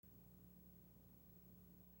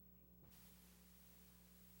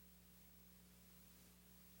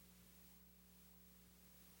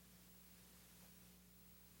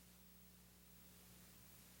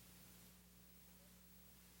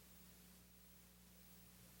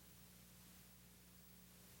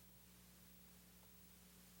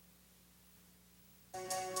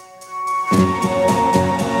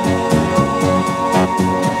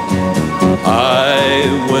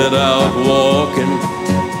I went out walking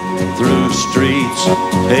through streets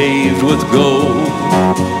paved with gold,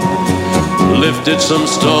 lifted some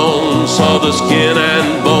stones, saw the skin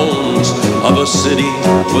and bones of a city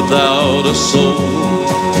without a soul.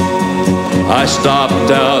 I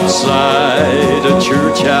stopped outside a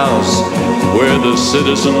church house where the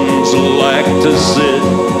citizens like to sit.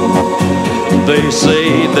 They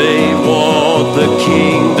say they want the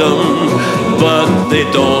kingdom, but they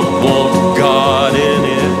don't want God in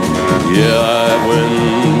it. Yeah, I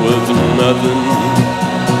went with nothing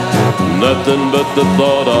but the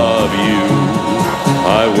thought of you.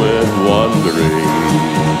 I went wandering.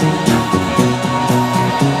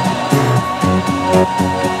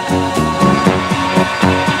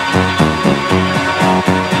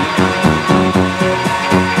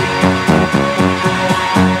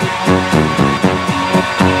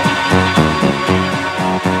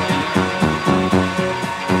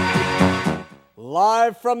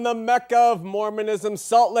 Live from the Mecca of Mormonism,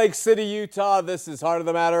 Salt Lake City, Utah, this is Heart of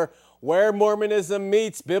the Matter, where Mormonism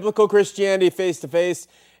meets biblical Christianity face to face.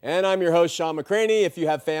 And I'm your host, Sean McCraney. If you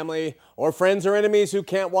have family or friends or enemies who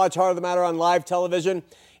can't watch Heart of the Matter on live television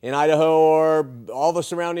in Idaho or all the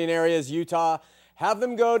surrounding areas, Utah, have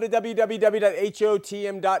them go to www.hotm.tv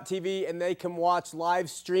and they can watch live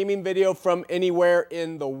streaming video from anywhere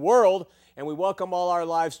in the world. And we welcome all our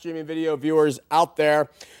live streaming video viewers out there.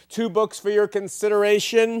 2 books for your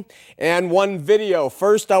consideration and 1 video.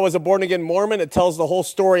 First, I Was a Born Again Mormon. It tells the whole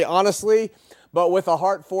story honestly, but with a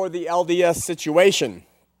heart for the LDS situation.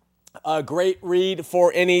 A great read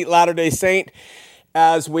for any Latter-day Saint,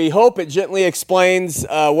 as we hope it gently explains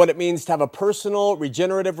what it means to have a personal,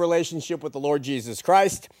 regenerative relationship with the Lord Jesus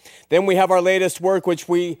Christ. Then we have our latest work, which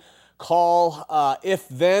we call If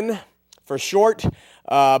Then for short.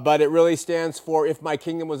 But it really stands for if my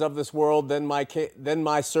kingdom was of this world, then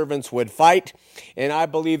my servants would fight. And I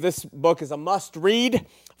believe this book is a must-read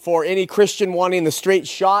for any Christian wanting the straight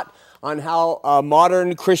shot on how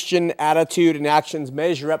modern Christian attitude and actions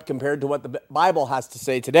measure up compared to what the Bible has to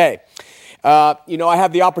say today. I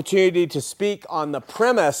have the opportunity to speak on the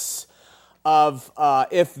premise of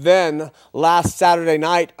If Then last Saturday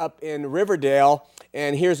night up in Riverdale,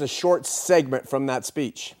 and here's a short segment from that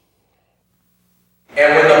speech.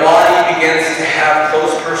 And when the body begins to have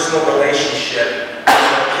close personal relationship with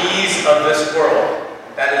the keys of this world,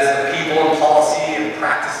 that is the people and policy and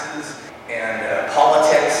practices and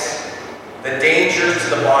politics, the dangers to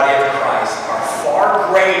the body of Christ are far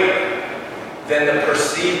greater than the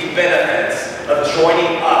perceived benefits of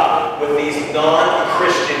joining up with these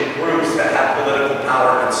non-Christian groups that have political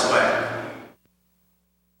power and sway.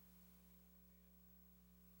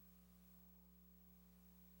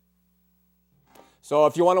 So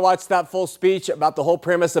if you want to watch that full speech about the whole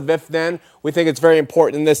premise of If Then, we think it's very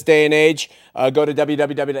important in this day and age. Go to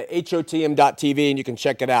www.hotm.tv and you can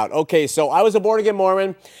check it out. Okay, so I Was a Born Again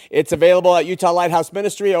Mormon. It's available at Utah Lighthouse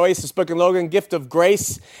Ministry, Oasis Book and Logan, Gift of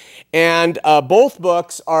Grace. And both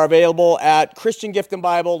books are available at Christian Gift and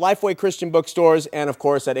Bible, Lifeway Christian Bookstores, and of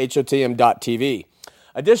course at hotm.tv.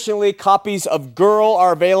 Additionally, copies of Girl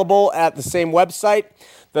are available at the same website.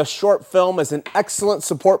 The short film is an excellent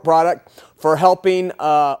support product for helping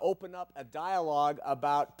open up a dialogue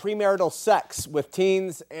about premarital sex with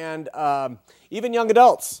teens and even young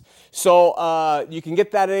adults. So you can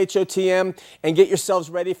get that at HOTM and get yourselves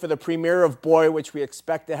ready for the premiere of Boy, which we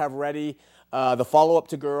expect to have ready, the follow-up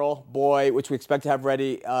to Girl, Boy, which we expect to have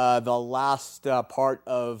ready the last part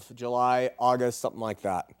of July, August, something like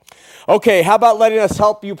that. Okay, how about letting us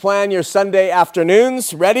help you plan your Sunday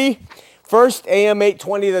afternoons? Ready? First, AM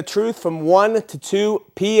 820 The Truth from 1 to 2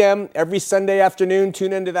 p.m. every Sunday afternoon.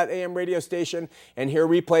 Tune into that AM radio station and hear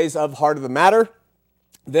replays of Heart of the Matter.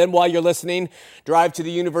 Then while you're listening, drive to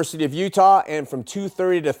the University of Utah, and from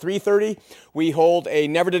 2:30 to 3:30, we hold a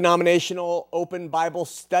never-denominational open Bible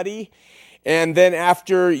study. And then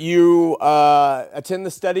after you attend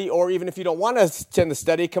the study, or even if you don't want to attend the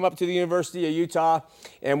study, come up to the University of Utah,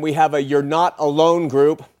 and we have a You're Not Alone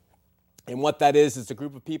group. And what that is a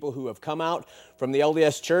group of people who have come out from the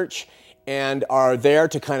LDS Church and are there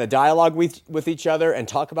to kind of dialogue with each other and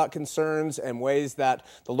talk about concerns and ways that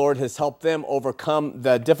the Lord has helped them overcome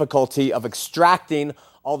the difficulty of extracting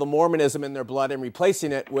all the Mormonism in their blood and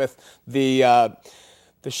replacing it with the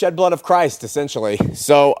shed blood of Christ, essentially.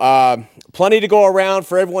 So plenty to go around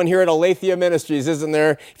for everyone here at Aletheia Ministries, isn't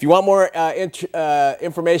there? If you want more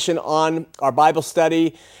information on our Bible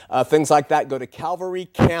study, things like that, go to Calvary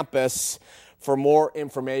Campus for more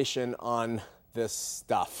information on this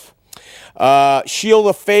stuff. Shield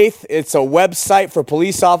of Faith, it's a website for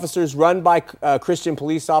police officers run by Christian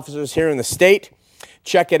police officers here in the state.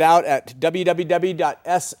 Check it out at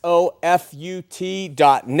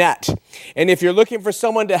www.sofut.net. And if you're looking for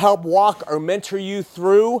someone to help walk or mentor you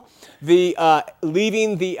through the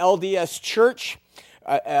leaving the LDS church,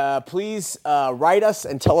 please write us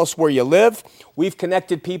and tell us where you live. We've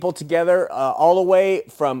connected people together all the way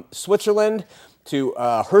from Switzerland to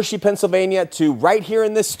Hershey, Pennsylvania, to right here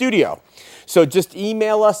in this studio. So just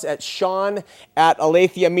email us at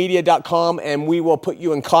sean@aletheamedia.com, and we will put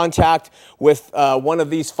you in contact with one of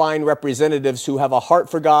these fine representatives who have a heart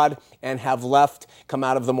for God and have come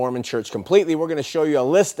out of the Mormon church completely. We're going to show you a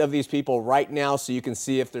list of these people right now so you can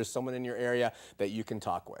see if there's someone in your area that you can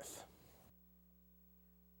talk with.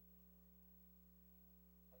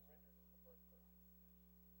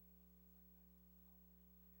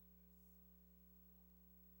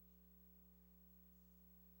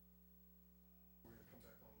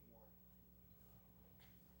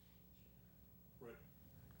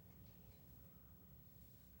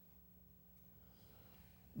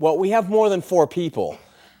 Well, we have more than 4 people.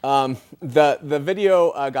 The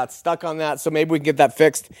video got stuck on that, so maybe we can get that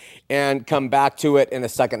fixed and come back to it in a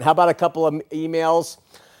second. How about a couple of emails?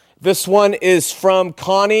 This one is from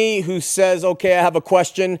Connie, who says, okay, I have a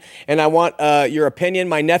question, and I want your opinion.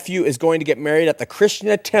 My nephew is going to get married at the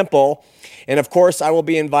Krishna Temple, and of course, I will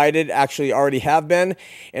be invited, actually already have been,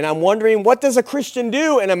 and I'm wondering, what does a Christian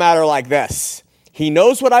do in a matter like this? He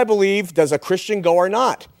knows what I believe. Does a Christian go or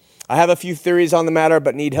not? I have a few theories on the matter,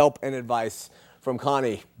 but need help and advice from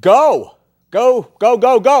Connie. Go, run.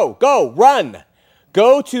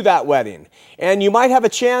 Go to that wedding. And you might have a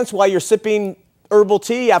chance while you're sipping herbal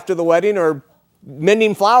tea after the wedding or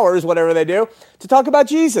mending flowers, whatever they do, to talk about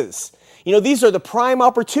Jesus. You know, these are the prime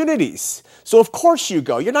opportunities. So of course you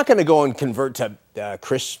go. You're not going to go and convert to Hare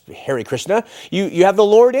Krishna. You have the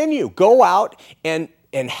Lord in you. Go out and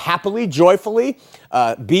happily, joyfully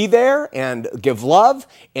be there and give love,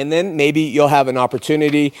 and then maybe you'll have an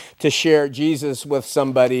opportunity to share Jesus with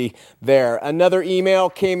somebody there. Another email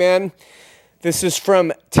came in. This is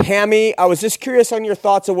from Tammy. I was just curious on your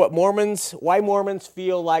thoughts of why Mormons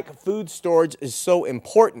feel like food storage is so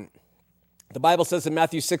important. The Bible says in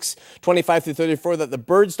Matthew 6:25-34 that the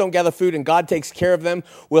birds don't gather food and God takes care of them.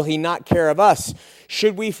 Will he not care of us?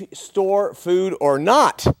 Should we store food or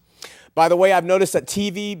not? By the way, I've noticed that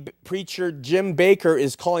TV preacher Jim Baker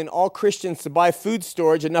is calling all Christians to buy food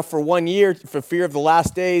storage enough for 1 year for fear of the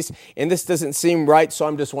last days, and this doesn't seem right, so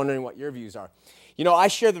I'm just wondering what your views are. You know, I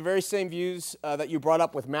share the very same views that you brought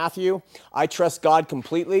up with Matthew. I trust God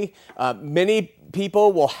completely. Many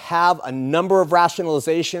people will have a number of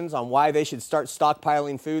rationalizations on why they should start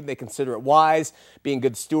stockpiling food. They consider it wise, being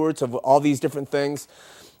good stewards of all these different things.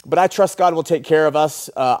 But I trust God will take care of us.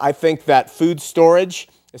 I think that food storage,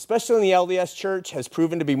 especially in the LDS Church, has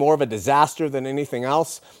proven to be more of a disaster than anything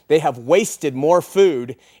else. They have wasted more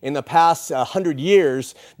food in the past 100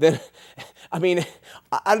 years than, I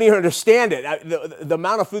don't even understand it. The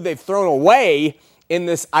amount of food they've thrown away in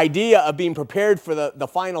this idea of being prepared for the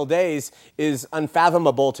final days is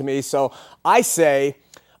unfathomable to me. So I say,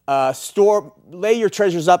 lay your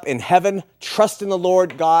treasures up in heaven, trust in the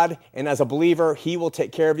Lord God, and as a believer, he will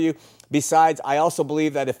take care of you. Besides, I also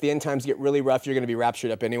believe that if the end times get really rough, you're going to be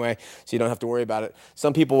raptured up anyway, so you don't have to worry about it.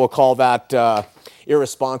 Some people will call that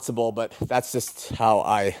irresponsible, but that's just how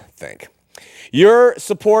I think. Your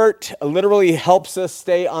support literally helps us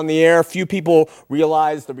stay on the air. Few people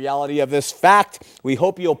realize the reality of this fact. We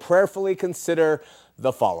hope you'll prayerfully consider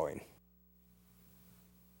the following.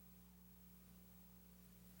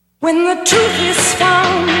 When the truth is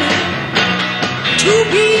found to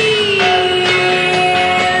be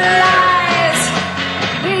lies,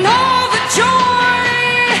 and all the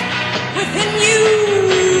joy within you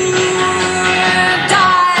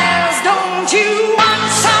dies. Don't you want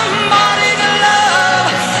somebody to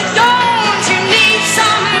love? Don't you need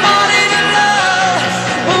somebody to love?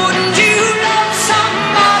 Wouldn't you love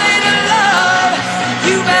somebody to love?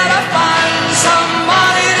 You better find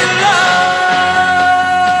somebody to love.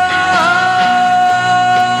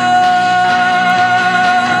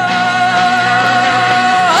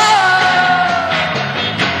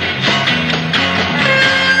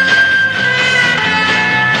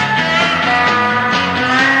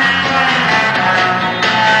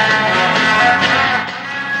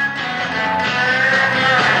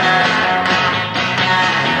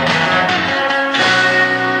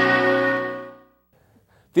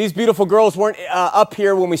 These beautiful girls weren't up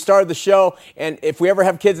here when we started the show, and if we ever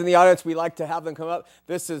have kids in the audience, we like to have them come up.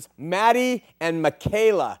 This is Maddie and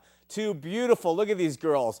Michaela, Two beautiful, look at these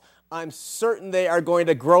girls. I'm certain they are going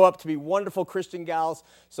to grow up to be wonderful Christian gals.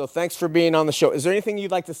 So thanks for being on the show. Is there anything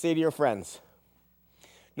you'd like to say to your friends?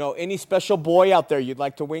 No, any special boy out there you'd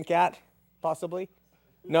like to wink at, possibly?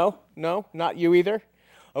 No, not you either?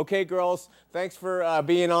 Okay, girls, thanks for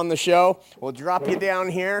being on the show. We'll drop you down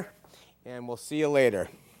here, and we'll see you later.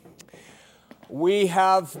 We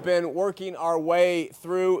have been working our way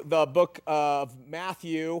through the book of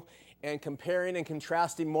Matthew and comparing and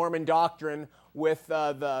contrasting Mormon doctrine with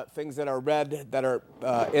the things that are read that are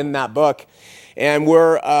in that book. And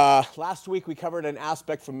last week we covered an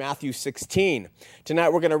aspect from Matthew 16. Tonight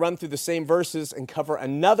we're going to run through the same verses and cover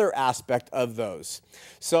another aspect of those.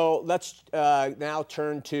 So let's now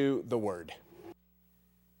turn to the Word.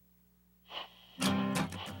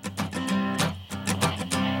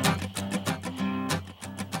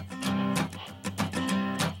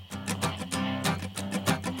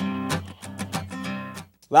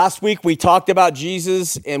 Last week we talked about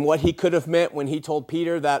Jesus and what he could have meant when he told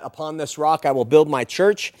Peter that upon this rock I will build my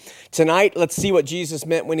church. Tonight, let's see what Jesus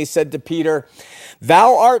meant when he said to Peter,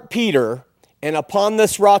 "Thou art Peter, and upon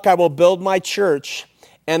this rock I will build my church,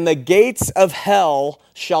 and the gates of hell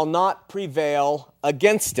shall not prevail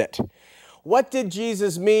against it." What did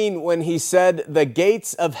Jesus mean when he said the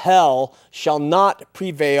gates of hell shall not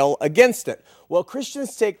prevail against it? Well,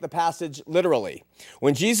 Christians take the passage literally.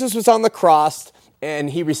 When Jesus was on the cross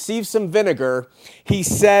and he received some vinegar, he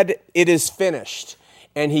said, "It is finished."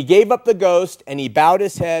 And he gave up the ghost and he bowed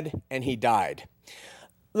his head and he died.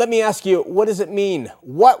 Let me ask you, what does it mean?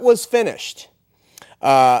 What was finished?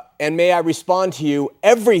 And may I respond to you,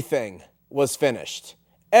 everything was finished.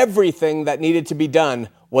 Everything that needed to be done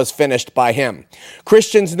was finished by him.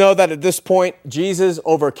 Christians know that at this point, Jesus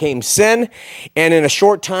overcame sin, and in a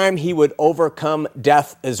short time, he would overcome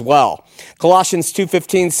death as well. Colossians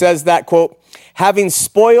 2:15 says that, quote, "Having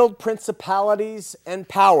spoiled principalities and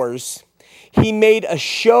powers, he made a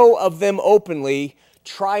show of them openly,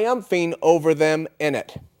 triumphing over them in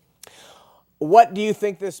it." What do you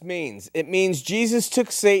think this means? It means Jesus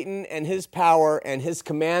took Satan and his power and his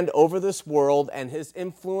command over this world and his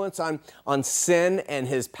influence on sin and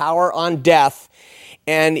his power on death,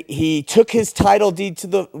 and he took his title deed to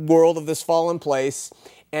the world of this fallen place,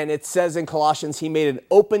 and it says in Colossians, he made an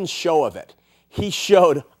open show of it. He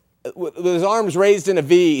showed, with his arms raised in a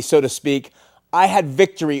V, so to speak, "I had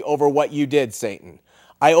victory over what you did, Satan.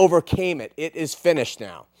 I overcame it. It is finished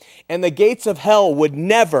now." And the gates of hell would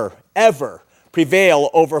never, ever prevail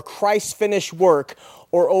over Christ's finished work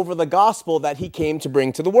or over the gospel that he came to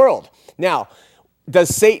bring to the world. Now,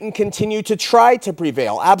 does Satan continue to try to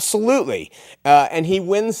prevail? Absolutely. And he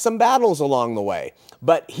wins some battles along the way.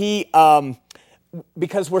 But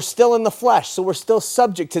because we're still in the flesh, so we're still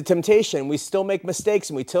subject to temptation. We still make mistakes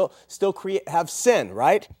and we still have sin,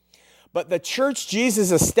 right? But the church Jesus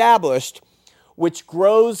established, which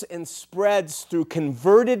grows and spreads through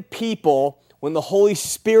converted people when the Holy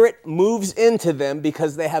Spirit moves into them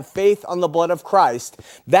because they have faith on the blood of Christ,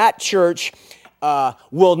 that church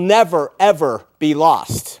will never, ever be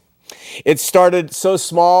lost. It started so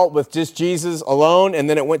small with just Jesus alone, and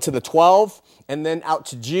then it went to the 12, and then out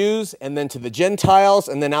to Jews, and then to the Gentiles,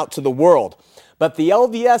 and then out to the world. But the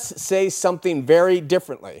LDS say something very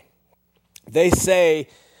differently. They say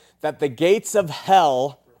that the gates of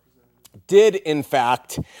hell did, in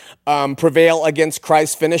fact, prevail against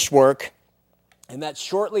Christ's finished work, and that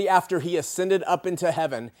shortly after he ascended up into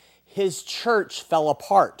heaven, his church fell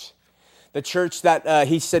apart. The church that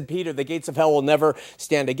he said, Peter, the gates of hell will never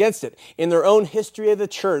stand against it. In their own history of the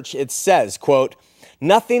church, it says, quote,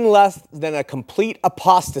 "Nothing less than a complete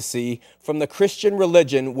apostasy from the Christian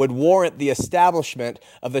religion would warrant the establishment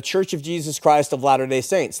of the Church of Jesus Christ of Latter-day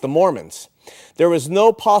Saints, the Mormons. There was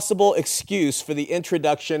no possible excuse for the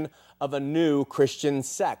introduction of a new Christian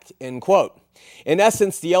sect," end quote. In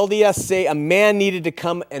essence, the LDS say a man needed to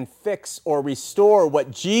come and fix or restore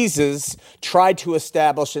what Jesus tried to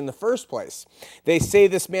establish in the first place. They say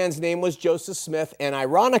this man's name was Joseph Smith, and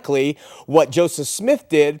ironically, what Joseph Smith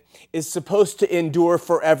did is supposed to endure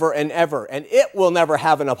forever and ever, and it will never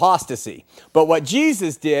have an apostasy. But what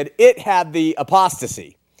Jesus did, it had the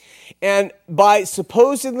apostasy. And by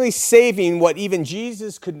supposedly saving what even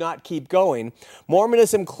Jesus could not keep going,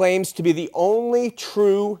 Mormonism claims to be the only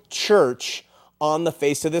true church on the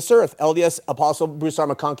face of this earth. LDS Apostle Bruce R.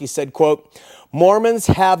 McConkie said, quote, "Mormons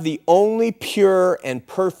have the only pure and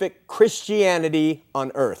perfect Christianity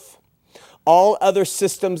on earth. All other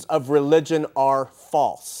systems of religion are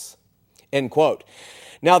false," end quote.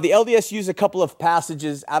 Now, the LDS use a couple of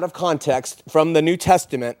passages out of context from the New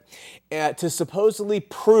Testament to supposedly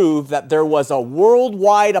prove that there was a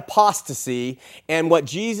worldwide apostasy and what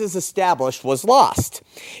Jesus established was lost.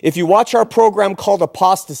 If you watch our program called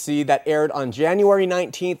Apostasy that aired on January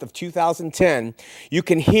 19th of 2010, you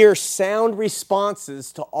can hear sound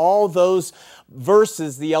responses to all those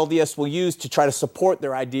verses the LDS will use to try to support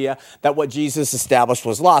their idea that what Jesus established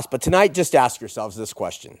was lost. But tonight, just ask yourselves this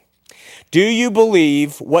question. Do you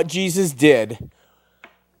believe what Jesus did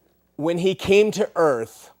when he came to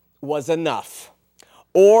earth was enough?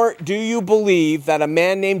 Or do you believe that a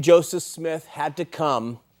man named Joseph Smith had to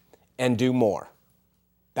come and do more?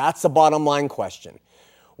 That's the bottom line question.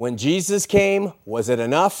 When Jesus came, was it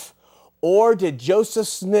enough? Or did Joseph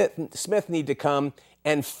Smith need to come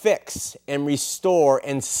and fix and restore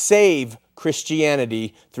and save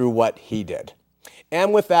Christianity through what he did?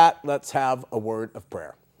 And with that, let's have a word of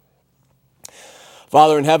prayer.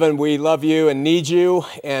 Father in heaven, we love you and need you,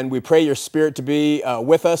 and we pray your Spirit to be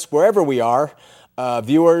with us wherever we are,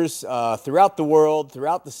 viewers throughout the world,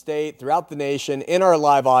 throughout the state, throughout the nation, in our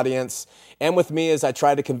live audience, and with me as I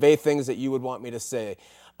try to convey things that you would want me to say.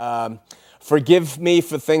 Forgive me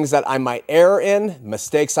for things that I might err in,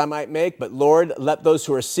 mistakes I might make, but Lord, let those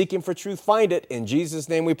who are seeking for truth find it. In Jesus'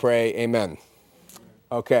 name we pray, amen.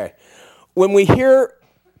 Okay, when we hear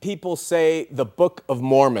people say the Book of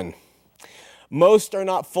Mormon, most are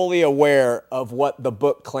not fully aware of what the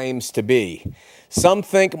book claims to be. Some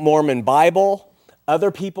think Mormon Bible. Other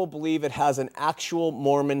people believe it has an actual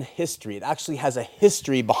Mormon history. It actually has a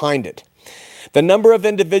history behind it. The number of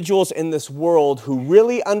individuals in this world who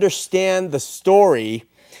really understand the story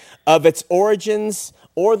of its origins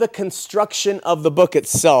or the construction of the book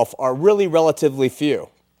itself are really relatively few.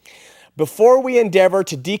 Before we endeavor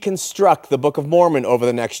to deconstruct the Book of Mormon over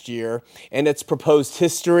the next year and its proposed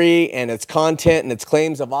history and its content and its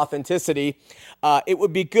claims of authenticity, it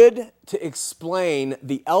would be good to explain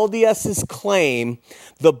the LDS's claim,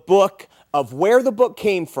 the book of where the book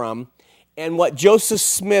came from and what Joseph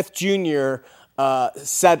Smith Jr.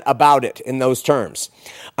 Said about it in those terms.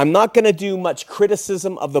 I'm not going to do much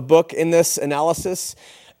criticism of the book in this analysis.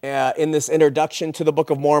 In this introduction to the Book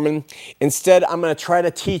of Mormon. Instead, I'm going to try to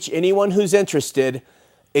teach anyone who's interested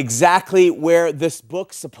exactly where this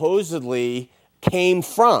book supposedly came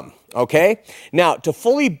from, okay? Now, to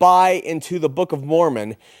fully buy into the Book of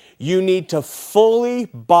Mormon, you need to fully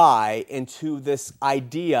buy into this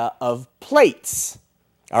idea of plates,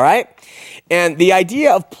 all right? And the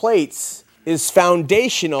idea of plates is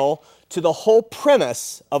foundational to the whole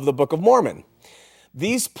premise of the Book of Mormon.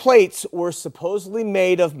 These plates were supposedly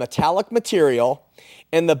made of metallic material,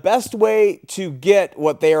 and the best way to get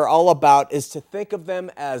what they are all about is to think of them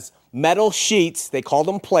as metal sheets. They called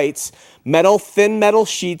them plates, thin metal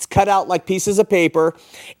sheets cut out like pieces of paper,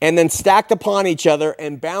 and then stacked upon each other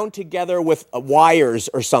and bound together with wires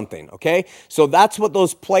or something, okay? So that's what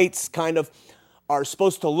those plates kind of are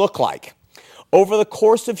supposed to look like. Over the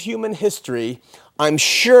course of human history, I'm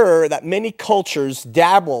sure that many cultures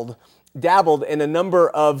dabbled in a number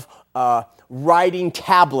of writing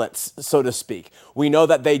tablets, so to speak. We know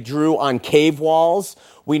that they drew on cave walls.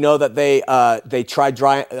 We know that they tried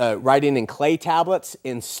writing in clay tablets,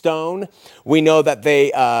 in stone. We know that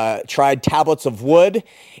they tried tablets of wood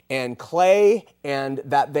and clay, and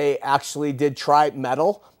that they actually did try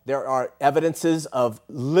metal. There are evidences of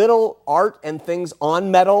little art and things on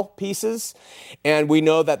metal pieces. And we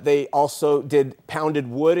know that they also did pounded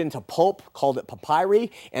wood into pulp, called it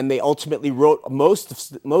papyri, and they ultimately wrote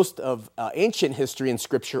most of ancient history and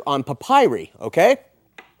scripture on papyri, okay?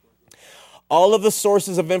 All of the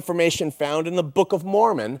sources of information found in the Book of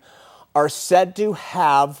Mormon are said to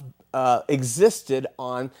have existed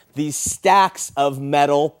on these stacks of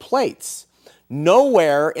metal plates.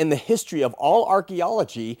 Nowhere in the history of all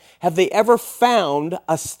archaeology have they ever found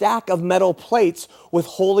a stack of metal plates with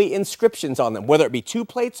holy inscriptions on them, whether it be 2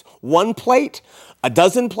 plates, 1 plate, a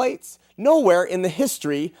dozen plates. Nowhere in the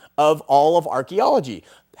history of all of archaeology.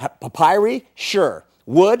 Papyri, sure.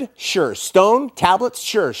 Wood, sure. Stone, tablets,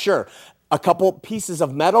 sure. A couple pieces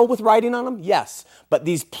of metal with writing on them, yes. But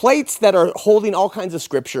these plates that are holding all kinds of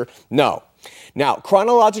scripture, no. Now,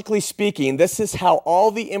 chronologically speaking, this is how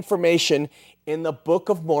all the information in the Book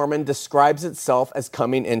of Mormon describes itself as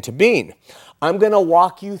coming into being. I'm going to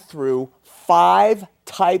walk you through 5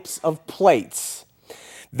 types of plates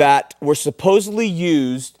that were supposedly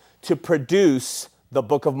used to produce the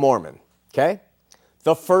Book of Mormon, okay?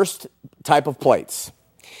 The first type of plates.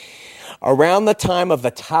 Around the time of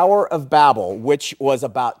the Tower of Babel, which was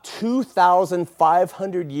about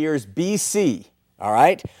 2,500 years BC, all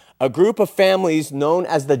right? A group of families known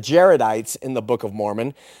as the Jaredites in the Book of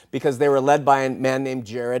Mormon, because they were led by a man named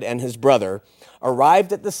Jared and his brother,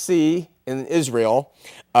 arrived at the sea in Israel,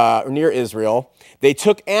 near Israel. They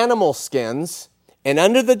took animal skins, and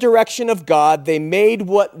under the direction of God, they made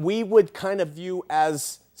what we would kind of view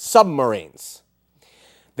as submarines.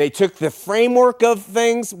 They took the framework of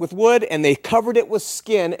things with wood and they covered it with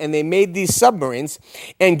skin and they made these submarines.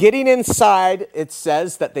 And getting inside, it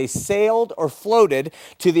says that they sailed or floated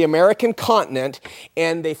to the American continent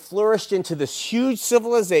and they flourished into this huge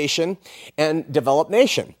civilization and developed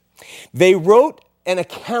nation. They wrote an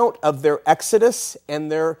account of their exodus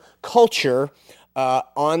and their culture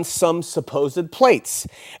on some supposed plates,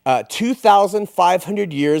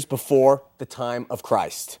 2,500 years before the time of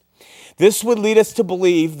Christ. This would lead us to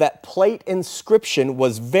believe that plate inscription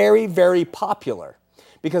was very, very popular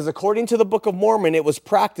because according to the Book of Mormon, it was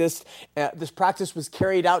practiced, this practice was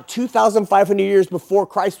carried out 2,500 years before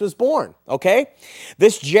Christ was born, okay?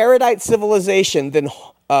 This Jaredite civilization then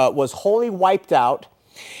was wholly wiped out,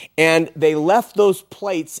 and they left those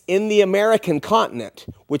plates in the American continent,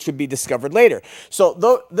 which would be discovered later.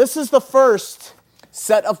 So this is the first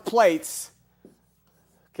set of plates,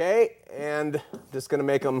 okay? And I'm just going to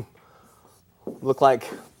make them look like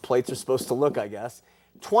plates are supposed to look, I guess.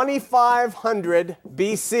 2500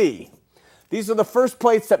 BC. These are the first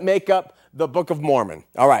plates that make up the Book of Mormon.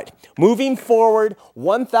 All right, moving forward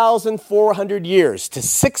 1,400 years to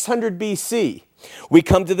 600 BC, we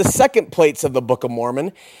come to the second plates of the Book of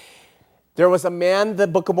Mormon. There was a man, the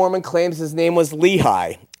Book of Mormon claims his name was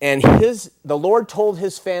Lehi, and the Lord told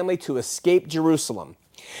his family to escape Jerusalem.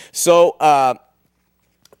 So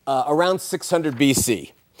around 600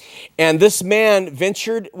 BC. And this man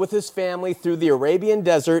ventured with his family through the Arabian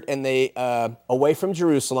desert and they away from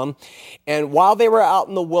Jerusalem. And while they were out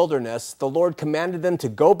in the wilderness, the Lord commanded them to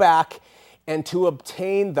go back and to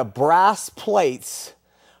obtain the brass plates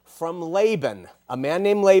from Laban, a man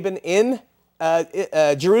named Laban in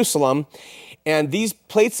Jerusalem. And these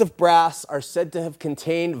plates of brass are said to have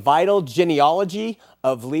contained vital genealogy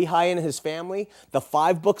of Lehi and his family, the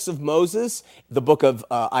 5 books of Moses, the book of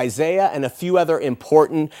Isaiah, and a few other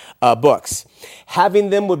important books.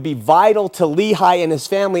 Having them would be vital to Lehi and his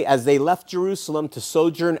family as they left Jerusalem to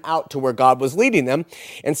sojourn out to where God was leading them.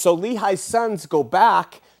 And so Lehi's sons go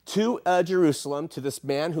back to Jerusalem to this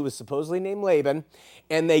man who was supposedly named Laban,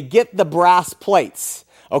 and they get the brass plates.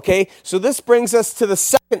 Okay, so this brings us to the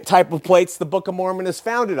second type of plates the Book of Mormon is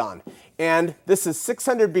founded on. And this is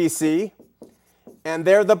 600 BC, and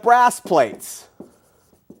they're the brass plates.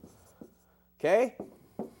 Okay?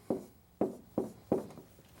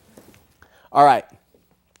 All right.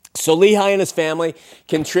 So Lehi and his family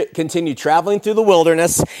continue traveling through the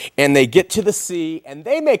wilderness, and they get to the sea, and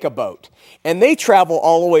they make a boat. And they travel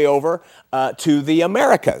all the way over to the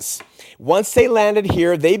Americas. Once they landed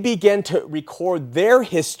here, they began to record their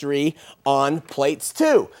history on plates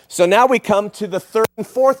too. So now we come to the third and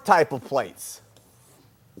fourth type of plates.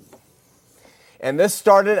 And this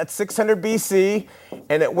started at 600 BC,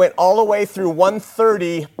 and it went all the way through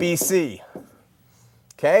 130 BC.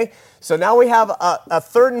 Okay? So now we have a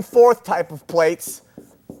third and fourth type of plates.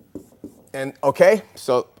 And okay,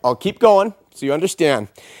 so I'll keep going so you understand.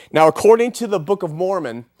 Now, according to the Book of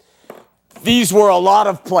Mormon, these were a lot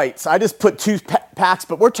of plates. I just put 2 packs,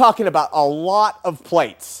 but we're talking about a lot of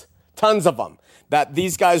plates, tons of them, that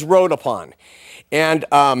these guys wrote upon. And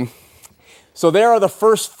so there are the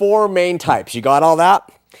first 4 main types. You got all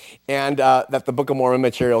that? And that the Book of Mormon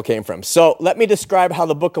material came from. So let me describe how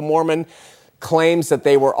the Book of Mormon claims that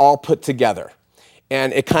they were all put together.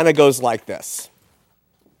 And it kind of goes like this.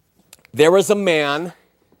 There was a man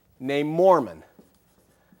named Mormon.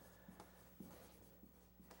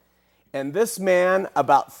 And this man,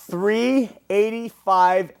 about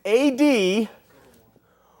 385 AD,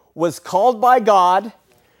 was called by God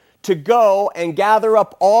to go and gather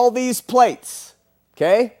up all these plates,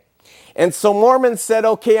 okay? And so Mormon said,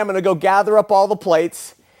 okay, I'm going to go gather up all the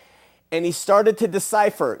plates. And he started to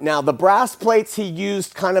decipher. Now, the brass plates he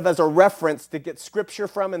used kind of as a reference to get scripture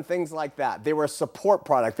from and things like that. They were a support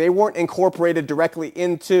product. They weren't incorporated directly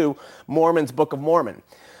into Mormon's Book of Mormon.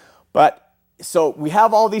 But so we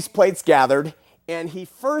have all these plates gathered, and he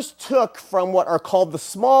first took from what are called the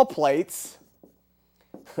small plates,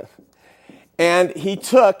 and he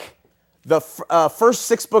took the first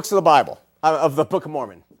 6 books of the Bible, of the Book of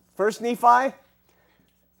Mormon. First Nephi,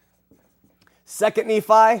 Second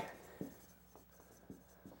Nephi,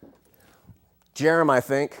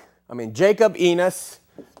 Jacob, Enos,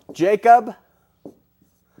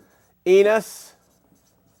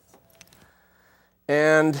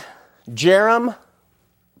 and Jerem,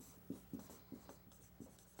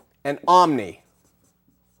 and Omni.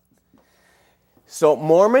 So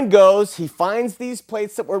Mormon goes, he finds these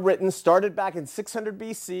plates that were written, started back in 600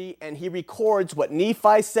 BC, and he records what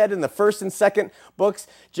Nephi said in the first and second books,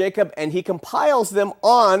 Jacob, and he compiles them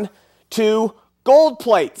on to gold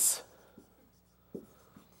plates.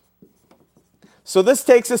 So this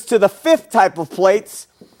takes us to the fifth type of plates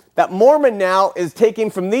that Mormon now is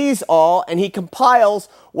taking from these all, and he compiles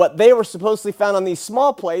what they were supposedly found on these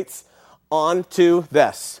small plates onto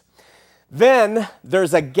this. Then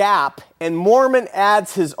there's a gap, and Mormon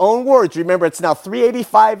adds his own words. Remember, it's now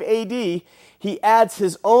 385 AD. He adds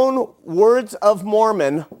his own Words of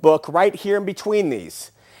Mormon book right here in between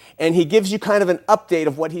these. And he gives you kind of an update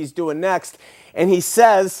of what he's doing next. And he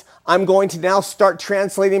says, I'm going to now start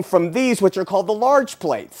translating from these, which are called the large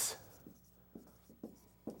plates.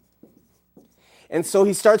 And so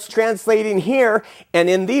he starts translating here, and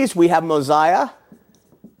in these we have Mosiah,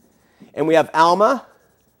 and we have Alma,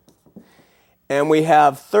 and we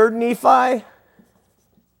have 3rd Nephi,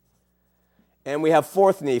 and we have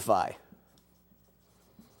 4th Nephi.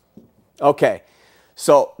 Okay,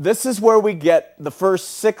 so this is where we get the first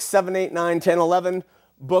 6, 7, 8, 9, 10, 11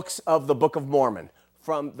 books of the Book of Mormon.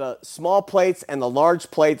 From the small plates and the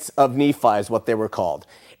large plates of Nephi is what they were called.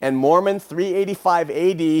 And Mormon, 385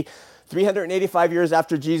 AD, 385 years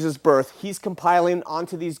after Jesus' birth, he's compiling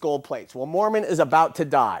onto these gold plates. Well, Mormon is about to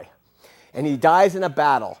die, and he dies in a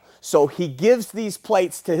battle. So he gives these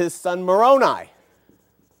plates to his son Moroni.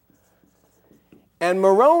 And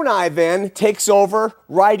Moroni then takes over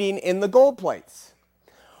writing in the gold plates.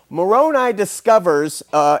 Moroni discovers,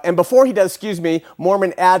 and before he does,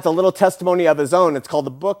 Mormon adds a little testimony of his own. It's called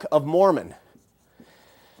the Book of Mormon.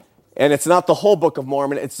 And it's not the whole Book of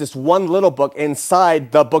Mormon. It's just one little book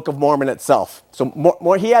inside the Book of Mormon itself. So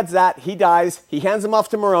he adds that. He dies. He hands them off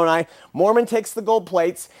to Moroni. Mormon takes the gold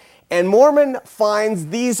plates. And Mormon finds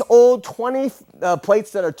these old 20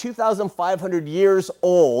 plates that are 2,500 years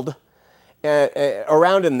old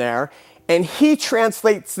around in there. And he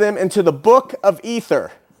translates them into the Book of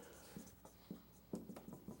Ether.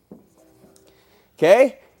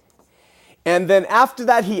 Okay? And then after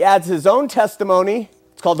that, he adds his own testimony.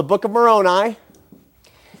 It's called the Book of Moroni.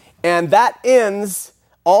 And that ends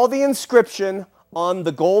all the inscription on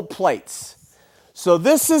the gold plates. So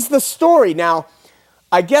this is the story. Now,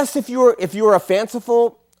 I guess if you were a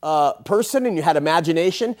fanciful person and you had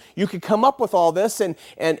imagination, you could come up with all this and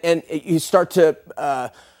you start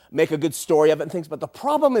to make a good story of it and things. But the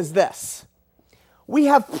problem is this. We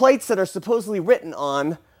have plates that are supposedly written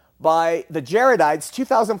on by the Jaredites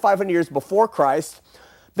 2,500 years before Christ.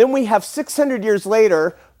 Then we have 600 years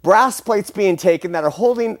later, brass plates being taken that are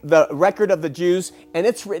holding the record of the Jews, and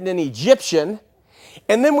it's written in Egyptian.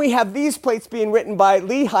 And then we have these plates being written by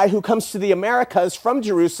Lehi, who comes to the Americas from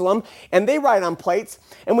Jerusalem, and they write on plates.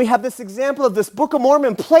 And we have this example of this Book of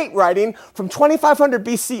Mormon plate writing from 2500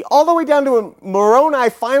 BC all the way down to when Moroni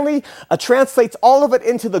finally translates all of it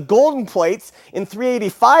into the golden plates in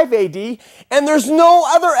 385 AD. And there's no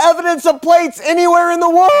other evidence of plates anywhere in the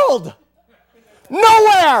world.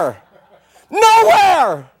 Nowhere!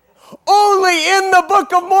 Nowhere! Only in the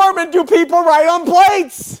Book of Mormon do people write on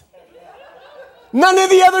plates. None of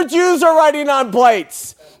the other Jews are writing on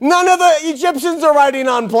plates. None of the Egyptians are writing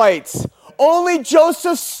on plates. Only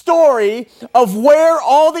Joseph's story of where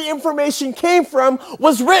all the information came from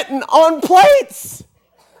was written on plates.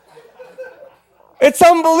 It's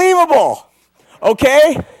unbelievable.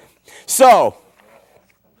 Okay? So,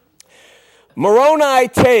 Moroni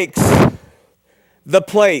takes the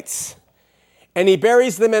plates and he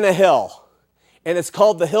buries them in a hill. And it's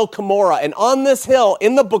called the Hill Cumorah. And on this hill,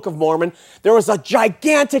 in the Book of Mormon, there was a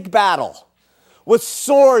gigantic battle with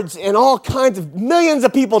swords and all kinds of millions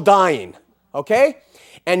of people dying. Okay?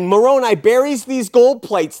 And Moroni buries these gold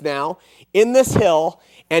plates now in this hill,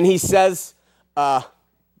 and he says,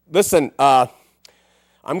 listen, I'm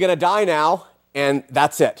going to die now, and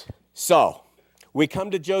that's it. So, we come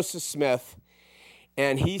to Joseph Smith,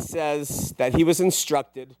 and he says that he was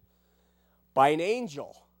instructed by an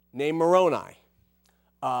angel named Moroni.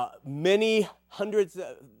 Many hundreds,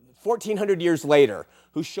 1,400 years later,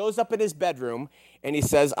 who shows up in his bedroom and he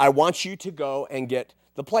says, I want you to go and get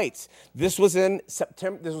the plates. This was on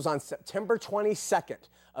September 22nd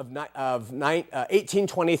of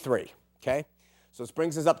 1823, okay? So this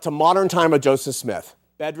brings us up to modern time of Joseph Smith.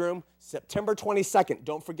 Bedroom, September 22nd,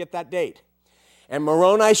 don't forget that date. And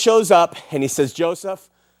Moroni shows up and he says, Joseph,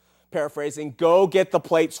 paraphrasing, go get the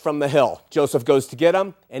plates from the hill. Joseph goes to get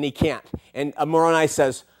them, and he can't. And Moroni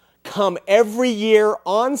says, come every year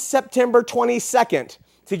on September 22nd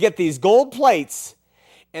to get these gold plates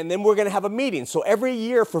and then we're going to have a meeting. So every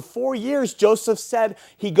year for 4 years, Joseph said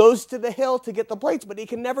he goes to the hill to get the plates, but he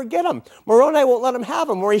can never get them. Moroni won't let him have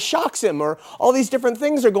them, or he shocks him, or all these different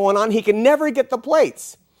things are going on. He can never get the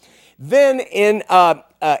plates. Then in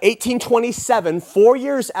 1827, 4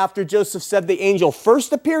 years after Joseph said the angel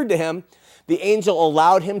first appeared to him, the angel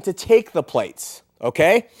allowed him to take the plates,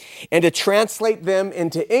 okay, and to translate them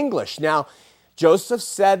into English. Now, Joseph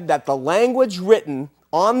said that the language written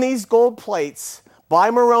on these gold plates by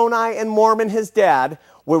Moroni and Mormon, his dad,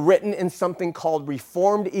 were written in something called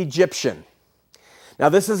Reformed Egyptian. Now,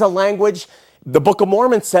 this is a language the Book of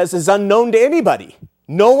Mormon says is unknown to anybody.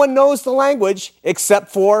 No one knows the language except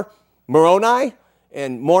for Moroni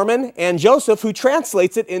and Mormon and Joseph, who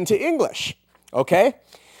translates it into English, okay?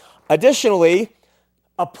 Additionally,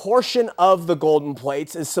 a portion of the golden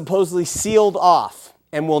plates is supposedly sealed off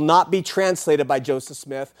and will not be translated by Joseph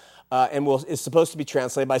Smith and is supposed to be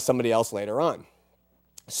translated by somebody else later on.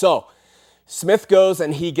 So Smith goes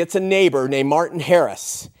and he gets a neighbor named Martin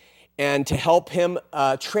Harris and to help him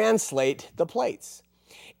translate the plates.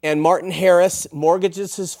 And Martin Harris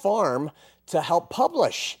mortgages his farm to help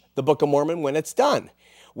publish the Book of Mormon when it's done.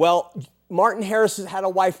 Well, Martin Harris had a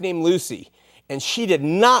wife named Lucy, and she did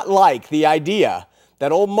not like the idea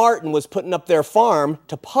that old Martin was putting up their farm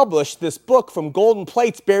to publish this book from golden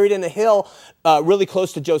plates buried in a hill really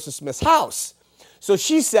close to Joseph Smith's house. So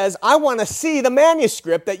she says, I want to see the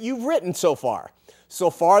manuscript that you've written so far. So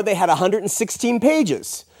far, they had 116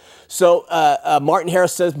 pages. So Martin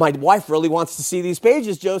Harris says, my wife really wants to see these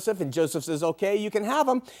pages, Joseph. And Joseph says, okay, you can have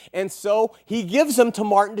them. And so he gives them to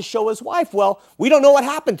Martin to show his wife. Well, we don't know what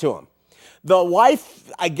happened to him. The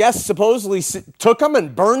wife, I guess, supposedly took them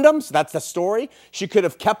and burned them. So that's the story. She could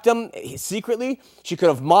have kept them secretly. She could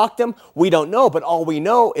have mocked them. We don't know. But all we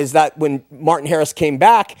know is that when Martin Harris came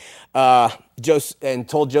back and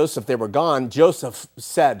told Joseph they were gone, Joseph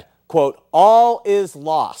said, quote, all is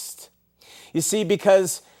lost. You see,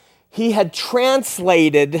 because he had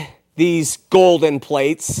translated these golden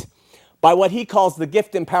plates by what he calls the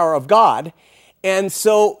gift and power of God. And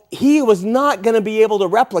so he was not going to be able to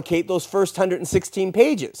replicate those first 116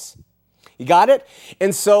 pages. You got it?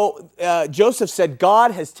 And so Joseph said,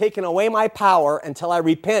 God has taken away my power until I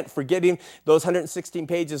repent for getting those 116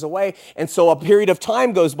 pages away. And so a period of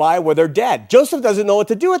time goes by where they're dead. Joseph doesn't know what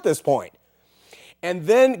to do at this point. And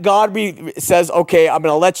then God says, okay, I'm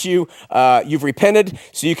going to let you, you've repented,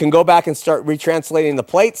 so you can go back and start retranslating the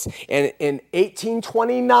plates. And in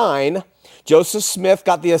 1829, Joseph Smith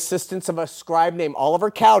got the assistance of a scribe named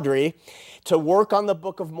Oliver Cowdery to work on the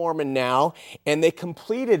Book of Mormon now, and they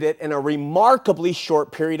completed it in a remarkably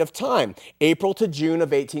short period of time, April to June of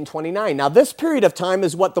 1829. Now, this period of time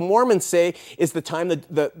is what the Mormons say is the time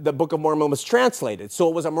the Book of Mormon was translated. So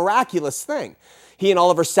it was a miraculous thing. He and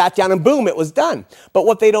Oliver sat down and boom, it was done. But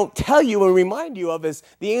what they don't tell you and remind you of is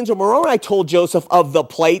the angel Moroni told Joseph of the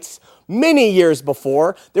plates many years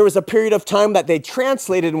before. There was a period of time that they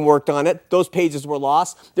translated and worked on it. Those pages were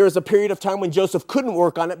lost. There was a period of time when Joseph couldn't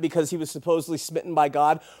work on it because he was supposedly smitten by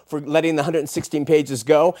God for letting the 116 pages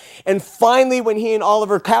go. And finally, when he and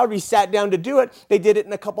Oliver Cowdery sat down to do it, they did it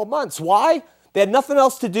in a couple months. Why? They had nothing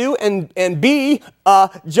else to do, and B,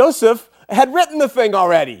 Joseph had written the thing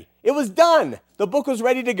already. It was done. The book was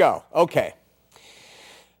ready to go. Okay.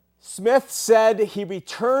 Smith said he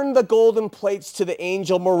returned the golden plates to the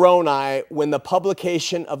angel Moroni when the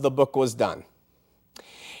publication of the book was done.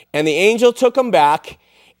 And the angel took them back,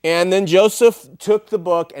 and then Joseph took the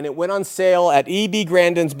book, and it went on sale at E.B.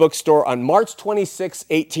 Grandin's bookstore on March 26,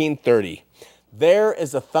 1830. There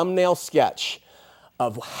is a thumbnail sketch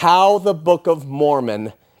of how the Book of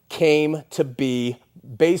Mormon came to be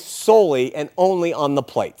based solely and only on the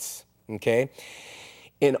plates, okay?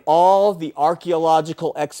 In all the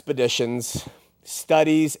archaeological expeditions,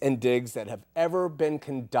 studies, and digs that have ever been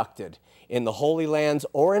conducted in the Holy Lands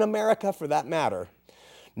or in America for that matter,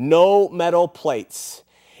 no metal plates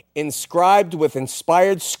inscribed with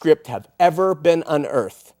inspired script have ever been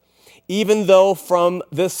unearthed. Even though from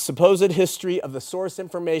this supposed history of the source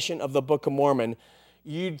information of the Book of Mormon,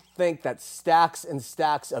 you'd think that stacks and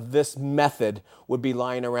stacks of this method would be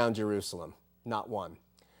lying around Jerusalem. Not one.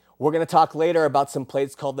 We're going to talk later about some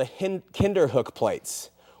plates called the Kinderhook plates,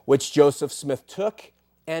 which Joseph Smith took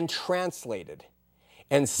and translated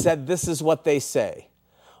and said this is what they say,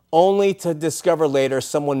 only to discover later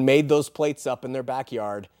someone made those plates up in their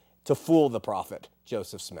backyard to fool the prophet,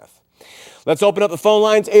 Joseph Smith. Let's open up the phone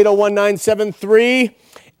lines, 801-973.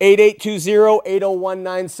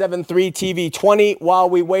 8820-801-973-TV20. While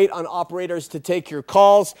we wait on operators to take your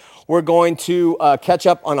calls, we're going to catch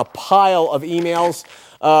up on a pile of emails.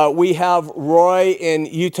 We have Roy in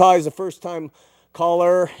Utah. He's a first-time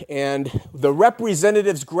caller, and the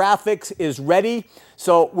representatives graphics is ready.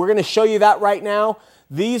 So we're going to show you that right now.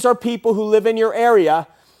 These are people who live in your area,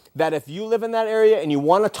 that if you live in that area and you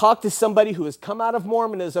want to talk to somebody who has come out of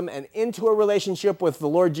Mormonism and into a relationship with the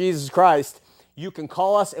Lord Jesus Christ, you can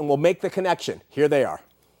call us and we'll make the connection. Here they are.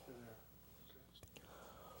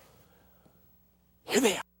 Here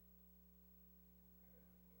they are.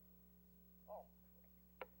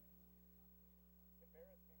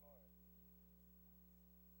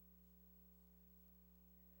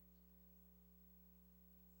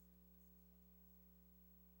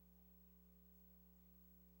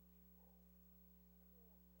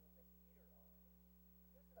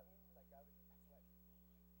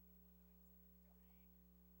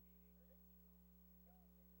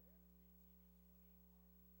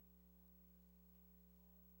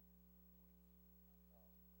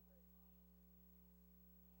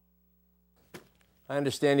 I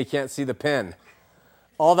understand you can't see the pen.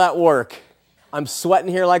 All that work. I'm sweating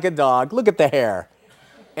here like a dog. Look at the hair.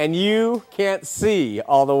 And you can't see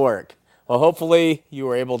all the work. Well, hopefully you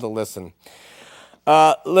were able to listen.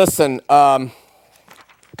 A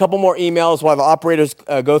couple more emails while the operators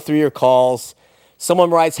go through your calls.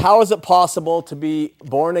 Someone writes, how is it possible to be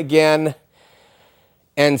born again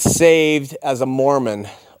and saved as a Mormon,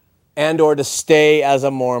 and or to stay as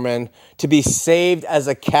a Mormon, to be saved as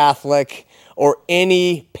a Catholic, or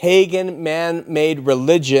any pagan man-made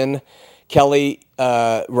religion? Kelly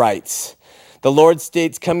writes. The Lord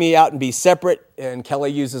states, come ye out and be separate. And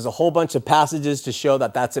Kelly uses a whole bunch of passages to show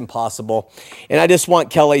that that's impossible. And I just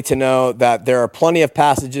want Kelly to know that there are plenty of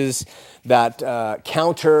passages that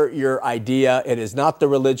counter your idea. It is not the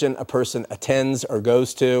religion a person attends or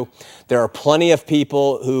goes to. There are plenty of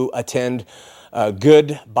people who attend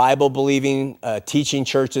good Bible-believing teaching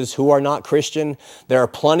churches who are not Christian. There are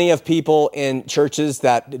plenty of people in churches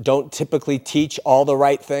that don't typically teach all the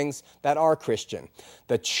right things that are Christian.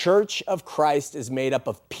 The Church of Christ is made up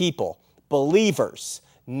of people, believers,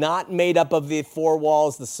 not made up of the four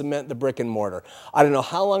walls, the cement, the brick and mortar. I don't know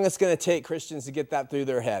how long it's going to take Christians to get that through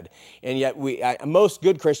their head. And yet most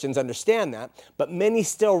good Christians understand that, but many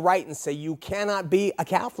still write and say, you cannot be a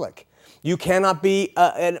Catholic. You cannot be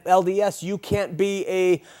an LDS. You can't be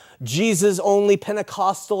a Jesus-only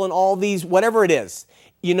Pentecostal and all these, whatever it is.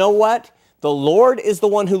 You know what? The Lord is the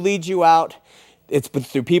one who leads you out. It's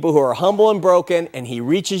through people who are humble and broken, and he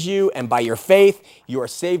reaches you, and by your faith, you are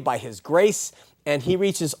saved by his grace, and he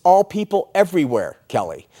reaches all people everywhere,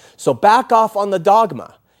 Kelly. So back off on the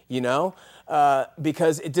dogma,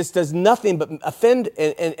 because it just does nothing but offend.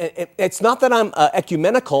 And it's not that I'm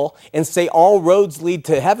ecumenical and say all roads lead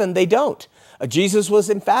to heaven. They don't. Jesus was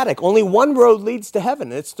emphatic. Only one road leads to heaven,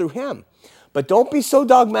 and it's through him. But don't be so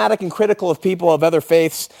dogmatic and critical of people of other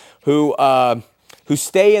faiths who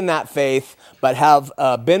stay in that faith but have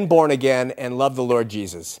been born again and love the Lord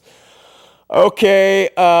Jesus. Okay,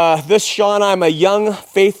 this Sean, I'm a young,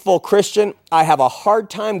 faithful Christian. I have a hard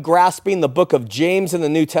time grasping the book of James in the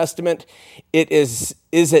New Testament. Is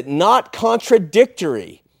it not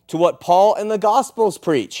contradictory to what Paul and the Gospels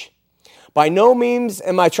preach? By no means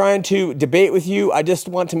am I trying to debate with you. I just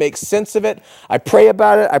want to make sense of it. I pray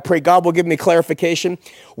about it. I pray God will give me clarification.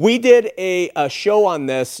 We did a show on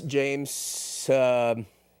this, James,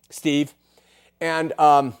 Steve, and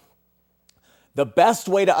the best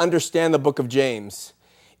way to understand the book of James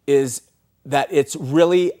is that it's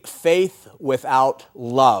really faith without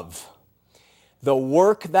love. The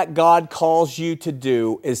work that God calls you to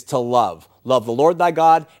do is to love. Love the Lord thy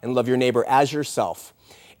God and love your neighbor as yourself.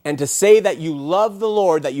 And to say that you love the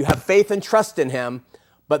Lord, that you have faith and trust in him,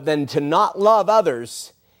 but then to not love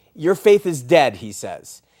others, your faith is dead, he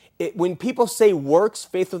says. When people say works,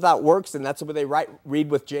 faith without works, and that's what they read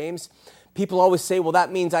with James, people always say, well,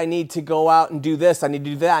 that means I need to go out and do this. I need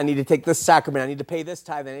to do that. I need to take this sacrament. I need to pay this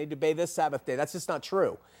tithe. I need to pay this Sabbath day. That's just not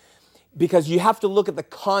true. Because you have to look at the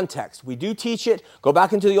context. We do teach it. Go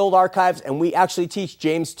back into the old archives, and we actually teach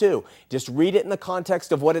James too. Just read it in the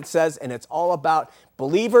context of what it says, and it's all about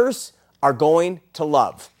believers are going to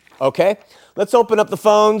love. Okay? Let's open up the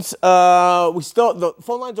phones. The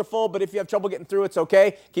phone lines are full, but if you have trouble getting through, it's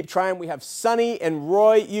okay. Keep trying. We have Sonny in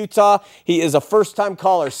Roy, Utah. He is a first-time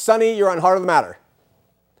caller. Sonny, you're on Heart of the Matter.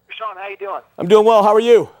 Sean, how you doing? I'm doing well. How are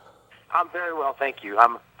you? I'm very well, thank you.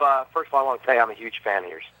 First of all, I want to tell you I'm a huge fan of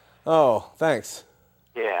yours. Oh, thanks.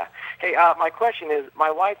 Yeah. Hey, my question is,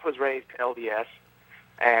 my wife was raised LDS,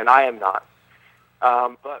 and I am not.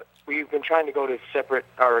 But we've been trying to go to separate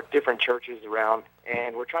or different churches around,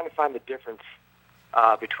 and we're trying to find the difference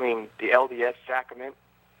between the LDS sacrament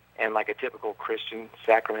and like a typical Christian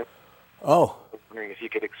sacrament. Oh. I was wondering if you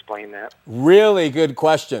could explain that. Really good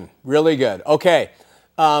question. Really good. Okay.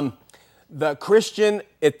 The Christian,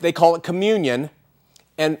 they call it communion,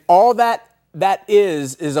 and all that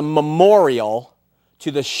is a memorial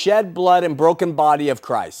to the shed blood and broken body of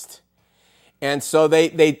Christ. And so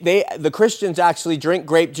the Christians actually drink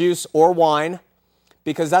grape juice or wine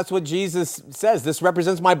because that's what Jesus says. This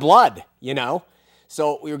represents my blood, you know.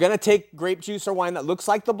 So we're going to take grape juice or wine that looks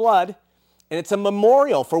like the blood, and it's a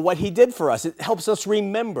memorial for what he did for us. It helps us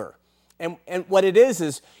remember. And what it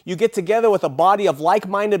is you get together with a body of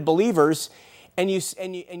like-minded believers, and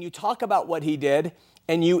you talk about what he did,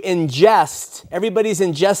 and you ingest. Everybody's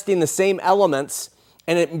ingesting the same elements,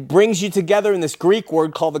 and it brings you together in this Greek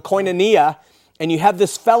word called the koinonia, and you have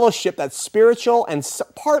this fellowship that's spiritual and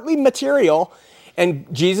partly material, and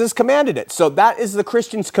Jesus commanded it. So that is the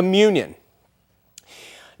Christian's communion.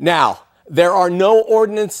 Now, there are no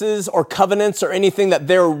ordinances or covenants or anything that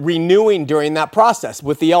they're renewing during that process.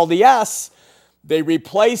 With the LDS, they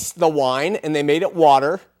replaced the wine and they made it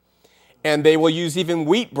water, and they will use even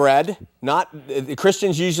wheat bread. The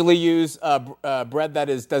Christians usually use bread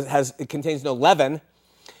that contains no leaven,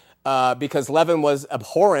 because leaven was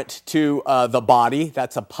abhorrent to the body.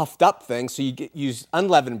 That's a puffed up thing, so you use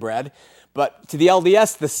unleavened bread. But to the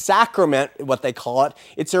LDS, the sacrament, what they call it,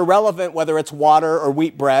 it's irrelevant whether it's water or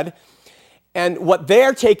wheat bread. And what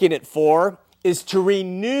they're taking it for is to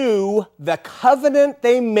renew the covenant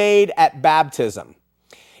they made at baptism.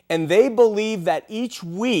 And they believe that each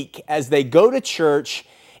week as they go to church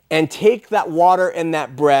and take that water and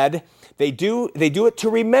that bread, they do it to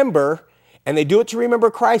remember, and they do it to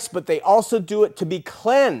remember Christ, but they also do it to be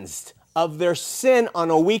cleansed of their sin on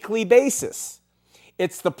a weekly basis.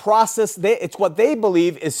 It's the process, it's what they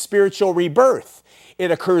believe is spiritual rebirth. It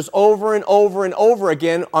occurs over and over and over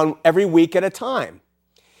again on every week at a time.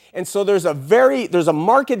 And so there's a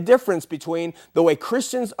marked difference between the way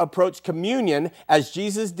Christians approach communion as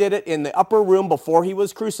Jesus did it in the upper room before he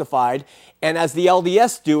was crucified, and as the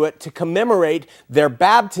LDS do it to commemorate their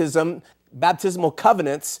baptismal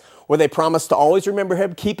covenants, where they promise to always remember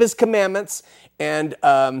him, keep his commandments, and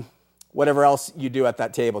whatever else you do at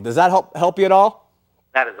that table. Does that help you at all?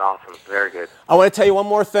 That is awesome. Very good. I want to tell you one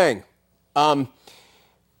more thing.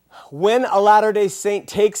 When a Latter-day Saint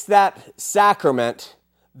takes that sacrament,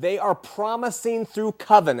 they are promising through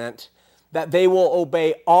covenant that they will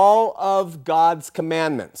obey all of God's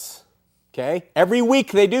commandments. Okay? Every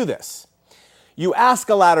week they do this. You ask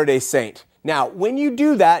a Latter-day Saint, now, when you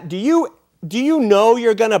do that, do you know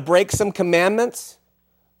you're going to break some commandments?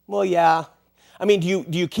 Well, yeah. I mean, do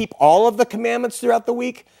you keep all of the commandments throughout the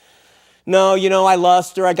week? No, I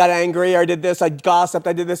lust, or I got angry, or I did this, I gossiped,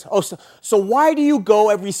 I did this. Oh, so why do you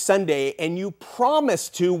go every Sunday and you promise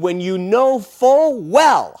to, when you know full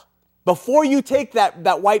well, before you take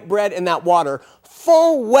that white bread and that water,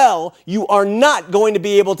 full well you are not going to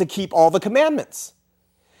be able to keep all the commandments?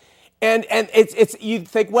 And it's you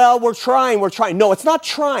think, well, we're trying. No, it's not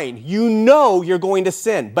trying. You know you're going to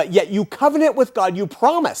sin, but yet you covenant with God, you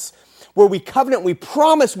promise. Where we covenant, we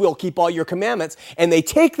promise we'll keep all your commandments, and they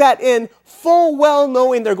take that in full well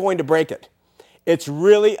knowing they're going to break it. It's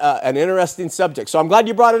really an interesting subject. So I'm glad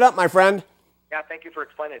you brought it up, my friend. Yeah, thank you for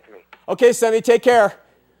explaining it to me. Okay, Sonny, take care.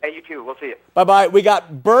 Hey, you too. We'll see you. Bye-bye. We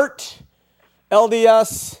got Bert,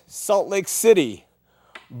 LDS, Salt Lake City.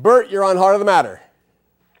 Bert, you're on Heart of the Matter.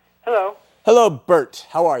 Hello. Hello, Bert.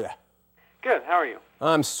 How are you? Good. How are you?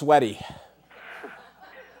 I'm sweaty.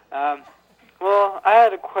 Well, I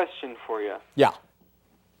had a question for you. Yeah.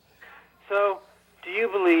 So, do you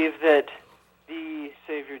believe that the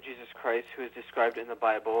Savior Jesus Christ, who is described in the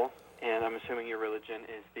Bible, and I'm assuming your religion,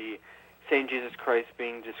 is the same Jesus Christ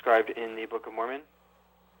being described in the Book of Mormon?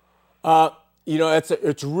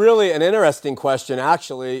 It's really an interesting question,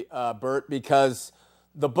 actually, Bert, because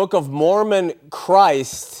the Book of Mormon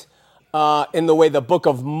Christ, in the way the Book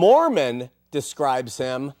of Mormon describes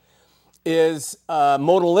him, is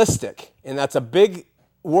modalistic, and that's a big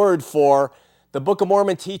word for the Book of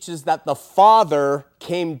Mormon teaches that the Father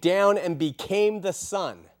came down and became the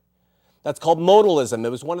Son. That's called modalism. It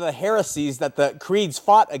was one of the heresies that the creeds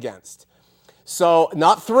fought against. So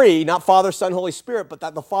not three, not Father, Son, Holy Spirit, but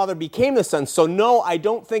that the Father became the Son. So no, I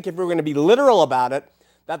don't think, if we're going to be literal about it,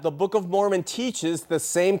 that the Book of Mormon teaches the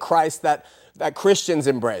same Christ that Christians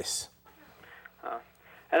embrace.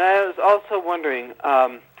 And I was also wondering,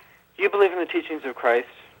 you believe in the teachings of Christ,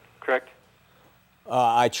 correct?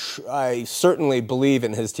 I certainly believe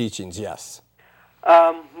in his teachings, yes.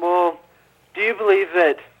 Well, do you believe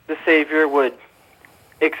that the Savior would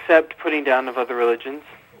accept putting down of other religions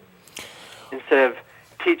instead of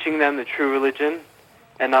teaching them the true religion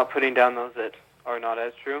and not putting down those that are not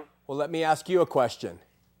as true? Well, let me ask you a question.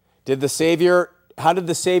 How did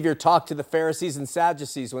the Savior talk to the Pharisees and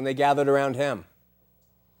Sadducees when they gathered around him?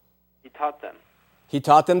 He taught them. He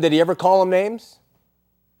taught them. Did he ever call them names?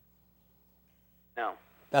 No.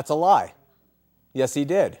 That's a lie. Yes, he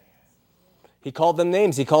did. He called them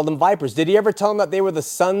names. He called them vipers. Did he ever tell them that they were the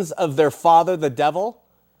sons of their father, the devil?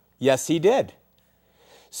 Yes, he did.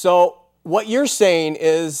 So what you're saying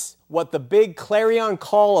is what the big clarion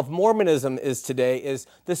call of Mormonism is today is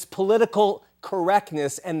this political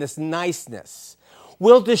correctness and this niceness.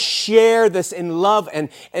 We'll just share this in love and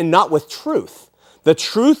not with truth. The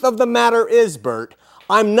truth of the matter is, Bert,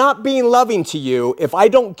 I'm not being loving to you if I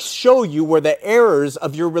don't show you where the errors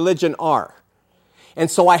of your religion are. And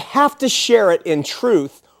so I have to share it in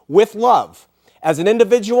truth with love. As an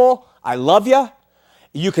individual, I love you.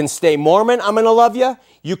 You can stay Mormon, I'm going to love you.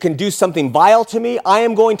 You can do something vile to me, I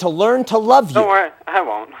am going to learn to love you. Don't worry, I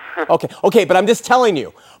won't. Okay, but I'm just telling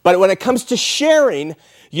you. But when it comes to sharing,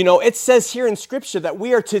 it says here in Scripture that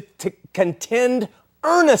we are to contend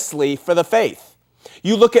earnestly for the faith.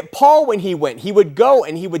 You look at Paul when he went. He would go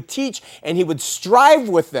and he would teach and he would strive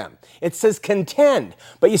with them. It says contend.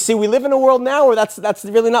 But you see, we live in a world now where that's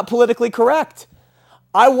really not politically correct.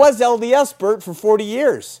 I was LDS, Bert, for 40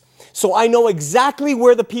 years. So I know exactly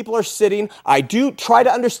where the people are sitting. I do try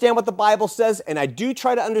to understand what the Bible says, and I do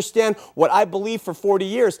try to understand what I believe for 40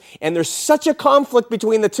 years. And there's such a conflict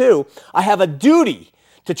between the two. I have a duty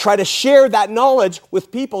to try to share that knowledge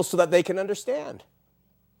with people so that they can understand.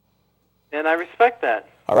 And I respect that.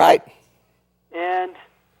 All right. And,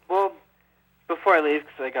 well, before I leave,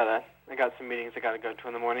 because I got some meetings I got to go to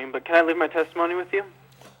in the morning, but can I leave my testimony with you?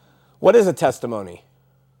 What is a testimony?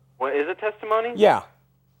 What is a testimony? Yeah.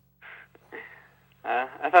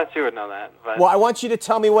 I thought you would know that. But Well, I want you to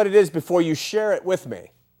tell me what it is before you share it with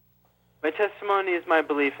me. my testimony is my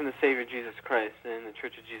belief in the Savior Jesus Christ and the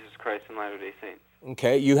Church of Jesus Christ and Latter-day Saints.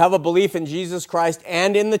 Okay, you have a belief in Jesus Christ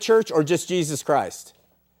and in the church, or just Jesus Christ?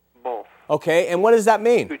 Both. Okay, and what does that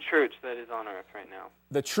mean? The church that is on earth right now.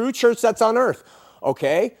 The true church that's on earth.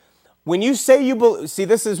 Okay, when you say you believe, see,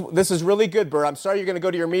 this is really good, Bert. I'm sorry you're going to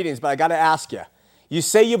go to your meetings, but I got to ask you. You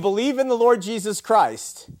say you believe in the Lord Jesus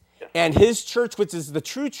Christ and His church, which is the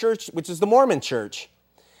true church, which is the Mormon church.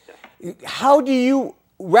 How do you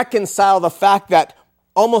reconcile the fact that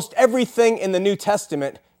almost everything in the New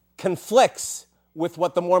Testament conflicts with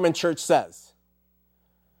what the Mormon church says?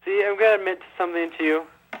 See, I'm going to admit something to you.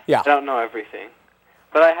 Yeah. I don't know everything,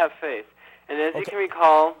 but I have faith. And as you can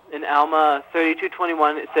recall, in Alma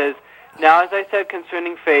 32:21, it says, "Now as I said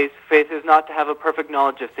concerning faith, faith is not to have a perfect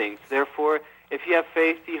knowledge of things. Therefore, if you have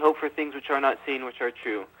faith, you hope for things which are not seen, which are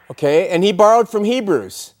true." Okay, and he borrowed from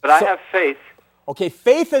Hebrews. But I have faith. Okay,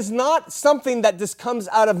 faith is not something that just comes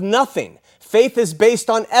out of nothing. Faith is based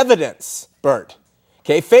on evidence, Bert.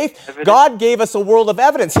 Okay, faith, God gave us a world of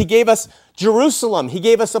evidence. He gave us Jerusalem. He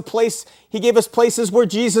gave us He gave us places where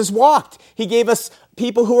Jesus walked. He gave us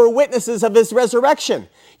people who are witnesses of His resurrection.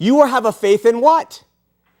 You have a faith in what?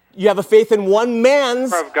 You have a faith in one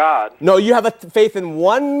man's... Of God. No, you have a faith in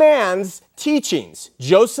one man's teachings,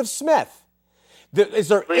 Joseph Smith. Is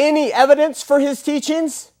there any evidence for his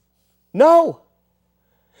teachings? No.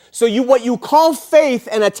 So what you call faith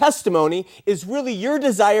and a testimony is really your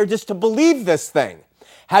desire just to believe this thing.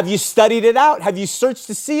 Have you studied it out? Have you searched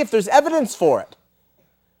to see if there's evidence for it?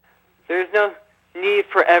 There's no need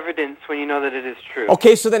for evidence when you know that it is true.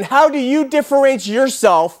 Okay, so then how do you differentiate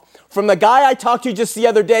yourself from the guy I talked to just the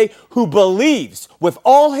other day who believes with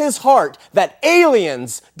all his heart that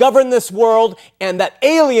aliens govern this world and that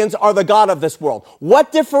aliens are the God of this world?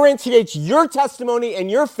 What differentiates your testimony and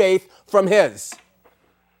your faith from his?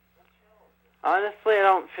 Honestly, I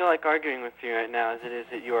don't feel like arguing with you right now as it is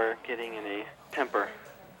that you are getting in a temper.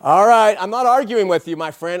 All right, I'm not arguing with you, my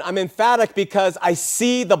friend. I'm emphatic because I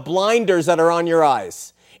see the blinders that are on your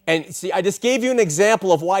eyes. And see, I just gave you an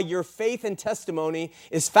example of why your faith and testimony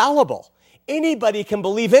is fallible. Anybody can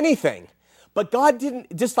believe anything. But God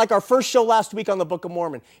didn't, just like our first show last week on the Book of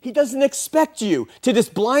Mormon, He doesn't expect you to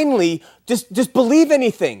just blindly just believe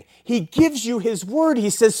anything. He gives you His word. He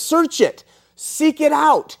says, search it, seek it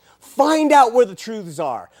out, find out where the truths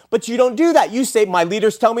are. But you don't do that. You say, my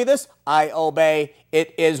leaders tell me this, I obey,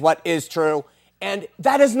 it is what is true. And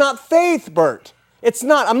that is not faith, Bert. It's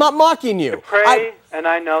not. I'm not mocking you. I pray, and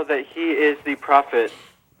I know that He is the prophet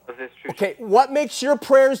of this truth. Okay, what makes your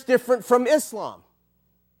prayers different from Islam?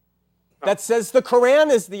 That says the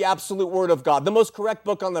Quran is the absolute word of God, the most correct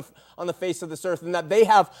book on the face of this earth, and that they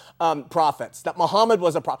have prophets, that Muhammad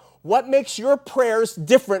was a prophet. What makes your prayers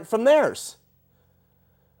different from theirs?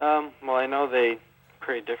 Well, I know they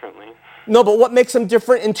pray differently. No, but what makes them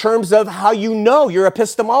different in terms of how you know your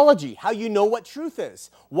epistemology, how you know what truth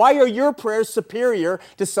is? Why are your prayers superior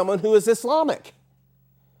to someone who is Islamic?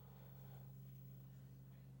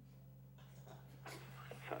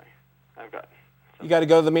 Sorry, I've got You got to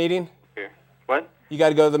go to the meeting? here. What? You got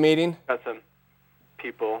to go to the meeting? Got some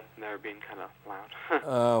people that are being kind of loud.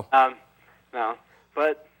 Oh. No,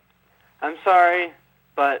 but I'm sorry,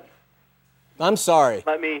 but I'm sorry.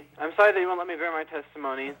 I'm sorry that you won't let me bear my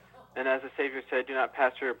testimony. And as the Savior said, do not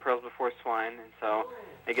pass your pearls before swine. And so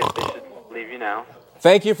I guess they should leave you now.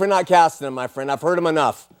 Thank you for not casting them, my friend. I've heard them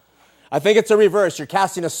enough. I think it's a reverse. You're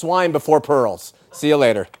casting a swine before pearls. See you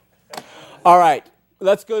later. All right.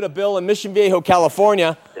 Let's go to Bill in Mission Viejo,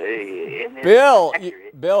 California. Bill,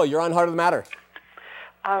 you're on Heart of the Matter.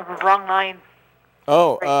 Wrong line.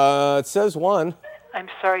 Oh, it says one. I'm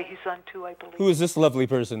sorry, he's on two, I believe. Who is this lovely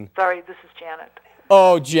person? Sorry, this is Janet.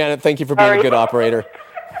 Oh, Janet, thank you for being a good operator.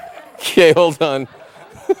 Okay, hold on.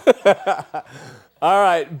 All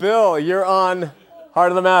right, Bill, you're on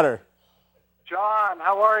Heart of the Matter. John,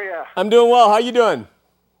 how are you? I'm doing well. How you doing?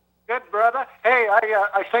 Good, brother. Hey,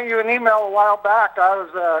 I sent you an email a while back.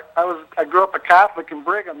 I grew up a Catholic in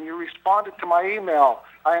Brigham. You responded to my email.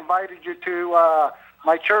 I invited you to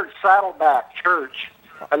my church, Saddleback Church.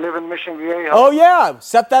 I live in Mission Viejo. Oh yeah,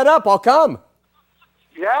 set that up. I'll come.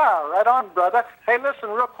 Yeah, right on, brother. Hey,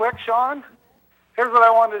 listen, real quick, Sean. Here's what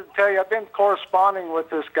I wanted to tell you. I've been corresponding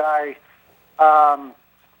with this guy on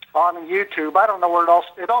YouTube. I don't know where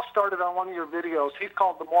it all started on one of your videos. He's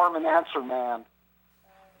called the Mormon Answer Man.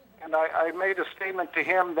 And I made a statement to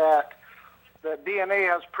him that DNA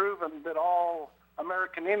has proven that all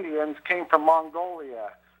American Indians came from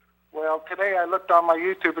Mongolia. Well, today I looked on my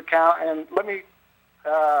YouTube account, and let me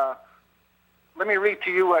read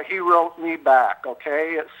to you what he wrote me back,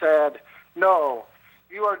 okay? It said, "No,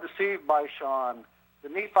 you are deceived by Sean. The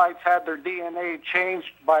Nephites had their DNA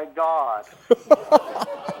changed by God."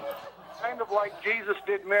 Kind of like Jesus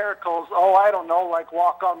did miracles, I don't know, like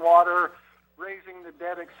walk on water, raising the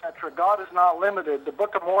dead, etc. God is not limited. The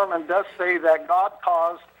Book of Mormon does say that God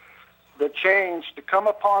caused the change to come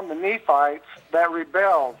upon the Nephites that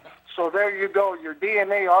rebelled. So there you go. Your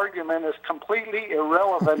DNA argument is completely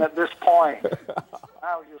irrelevant at this point.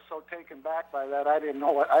 I was just so taken back by that. I didn't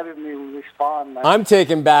know I didn't even respond. I'm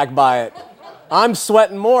taken back by it. I'm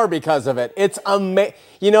sweating more because of it. It's amazing.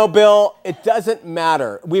 You know, Bill, it doesn't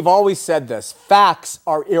matter. We've always said this. Facts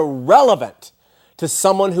are irrelevant to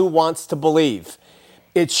someone who wants to believe.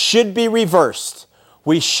 It should be reversed.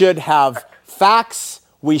 We should have facts.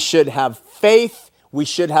 We should have faith. We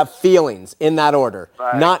should have feelings in that order,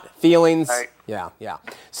 not feelings. Right. Yeah.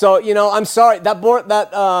 So, you know, I'm sorry.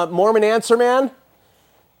 That Mormon Answer Man,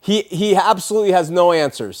 he absolutely has no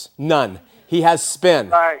answers. None. He has spin.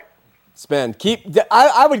 Right. Spin.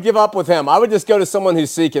 I would give up with him. I would just go to someone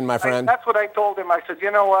who's seeking, my friend. That's what I told him. I said,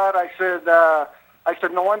 you know what? I said,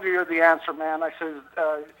 no wonder you're the answer man. I said,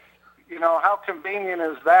 how convenient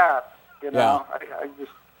is that? You know, Yeah. I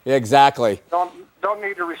just Exactly. don't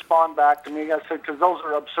need to respond back to me. I said, because those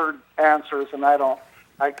are absurd answers, and I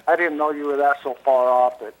didn't know you were that so far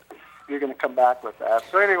off that you're going to come back with that.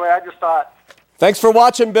 So anyway, I just thought. Thanks for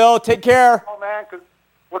watching, Bill. Take care. Oh, man.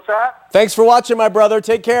 What's that? Thanks for watching, my brother.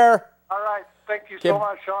 Take care. All right. Thank you so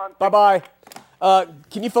much, Sean. Bye-bye.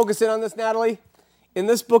 Can you focus in on this, Natalie? In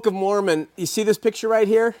this Book of Mormon, you see this picture right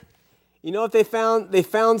here? You know what they found? They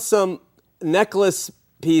found some necklace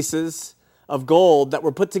pieces of gold that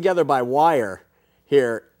were put together by wire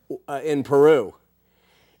here in Peru.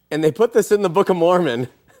 And they put this in the Book of Mormon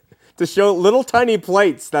to show little tiny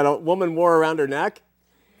plates that a woman wore around her neck.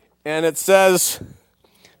 And it says,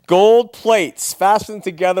 gold plates fastened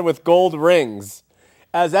together with gold rings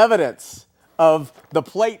as evidence of the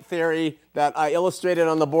plate theory that I illustrated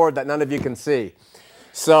on the board that none of you can see.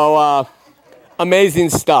 So, amazing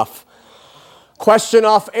stuff. Question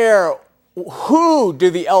off air. Who do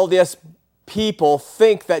the LDS people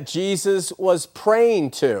think that Jesus was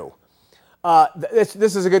praying to? This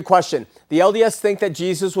is a good question. The LDS think that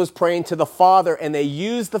Jesus was praying to the Father, and they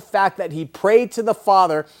use the fact that he prayed to the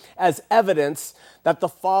Father as evidence that the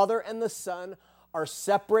Father and the Son are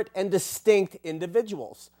separate and distinct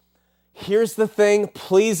individuals. Here's the thing,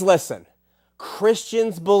 please listen.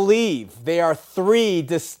 Christians believe they are three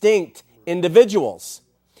distinct individuals.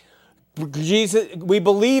 We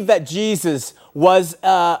believe that Jesus was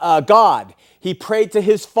God. He prayed to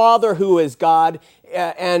his Father who is God,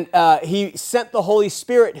 and he sent the Holy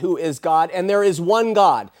Spirit who is God, and there is one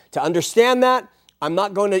God. To understand that, I'm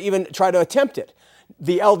not going to even try to attempt it.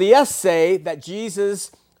 The LDS say that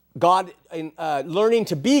Jesus God, learning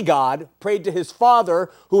to be God, prayed to his Father,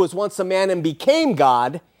 who was once a man and became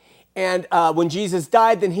God. And when Jesus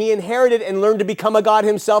died, then he inherited and learned to become a God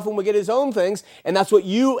himself and would get his own things. And that's what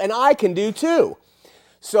you and I can do too.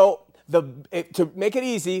 So to make it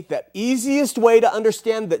easy, the easiest way to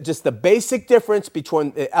understand that just the basic difference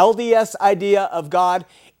between the LDS idea of God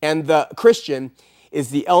and the Christian is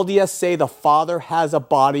the LDS say the Father has a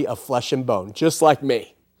body of flesh and bone, just like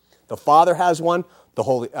me. The Father has one,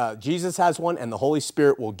 Jesus has one, and the Holy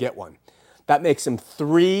Spirit will get one. That makes him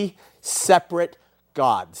three separate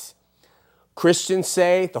gods. Christians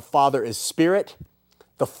say the Father is spirit.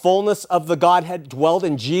 The fullness of the Godhead dwelled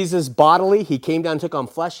in Jesus bodily. He came down and took on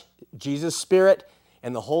flesh, Jesus spirit,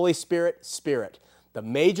 and the Holy Spirit, spirit. The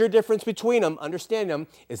major difference between them, understanding them,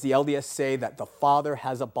 is the LDS say that the Father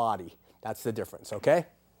has a body. That's the difference, okay?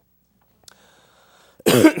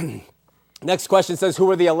 Next question says, who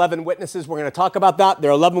are the 11 witnesses? We're going to talk about that.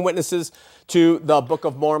 There are 11 witnesses to the Book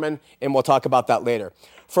of Mormon, and we'll talk about that later.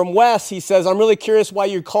 From Wes, he says, I'm really curious why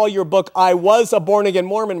you call your book I Was a Born-Again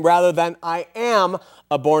Mormon rather than I Am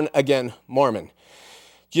a Born-Again Mormon.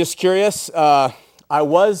 Just curious, I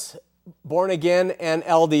was born again and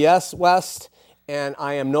LDS, West, and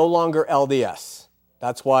I am no longer LDS.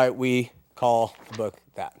 That's why we call the book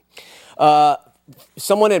that.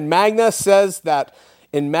 Someone in Magna says that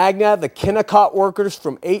in Magna, the Kennecott workers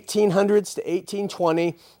from 1800s to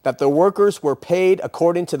 1820, that the workers were paid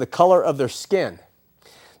according to the color of their skin.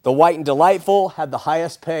 The White and Delightful had the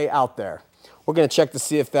highest pay out there. We're going to check to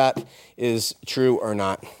see if that is true or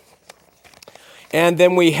not. And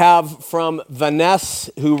then we have from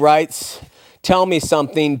Vanessa, who writes, tell me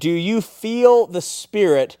something. Do you feel the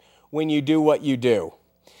Spirit when you do what you do?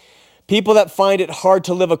 People that find it hard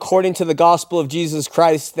to live according to the gospel of Jesus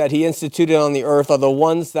Christ that he instituted on the earth are the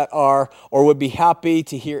ones that are or would be happy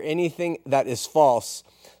to hear anything that is false,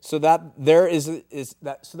 so that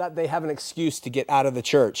so that they have an excuse to get out of the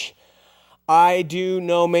church. I do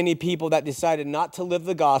know many people that decided not to live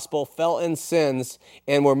the gospel, fell in sins,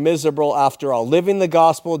 and were miserable after all. Living the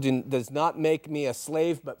gospel does not make me a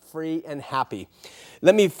slave, but free and happy.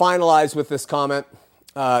 Let me finalize with this comment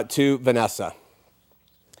to Vanessa.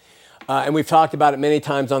 And we've talked about it many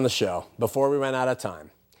times on the show before we ran out of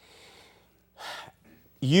time.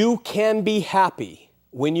 You can be happy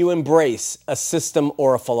when you embrace a system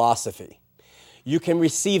or a philosophy. You can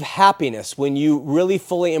receive happiness when you really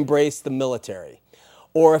fully embrace the military.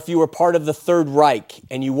 Or if you were part of the Third Reich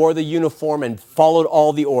and you wore the uniform and followed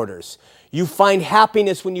all the orders. You find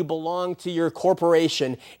happiness when you belong to your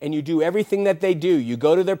corporation and you do everything that they do. You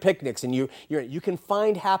go to their picnics and you can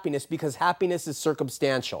find happiness because happiness is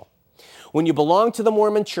circumstantial. When you belong to the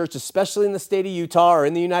Mormon Church, especially in the state of Utah or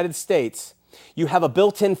in the United States, you have a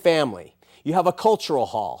built-in family. You have a cultural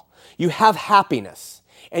hall. You have happiness.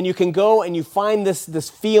 And you can go and you find this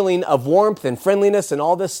feeling of warmth and friendliness and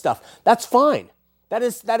all this stuff. That's fine. That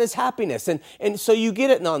is happiness. And so you get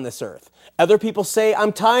it on this earth. Other people say,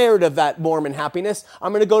 I'm tired of that Mormon happiness.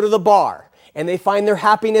 I'm going to go to the bar. And they find their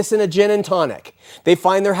happiness in a gin and tonic. They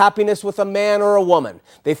find their happiness with a man or a woman.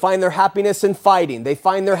 They find their happiness in fighting. They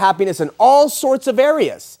find their happiness in all sorts of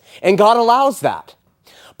areas. And God allows that.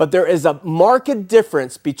 But there is a marked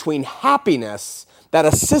difference between happiness that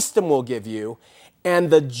a system will give you and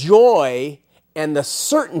the joy and the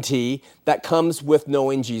certainty that comes with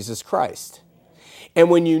knowing Jesus Christ. And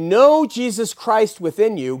when you know Jesus Christ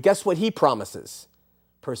within you, guess what he promises?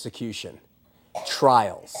 Persecution,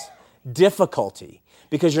 trials, difficulty,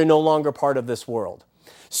 because you're no longer part of this world.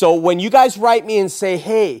 So when you guys write me and say,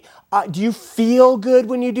 hey, do you feel good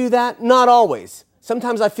when you do that? Not always.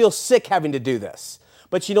 Sometimes I feel sick having to do this.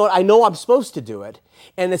 But you know what? I know I'm supposed to do it.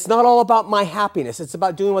 And it's not all about my happiness. It's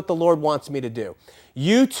about doing what the Lord wants me to do.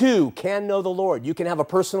 You too can know the Lord. You can have a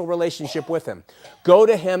personal relationship with him. Go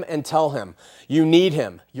to him and tell him you need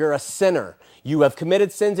him. You're a sinner. You have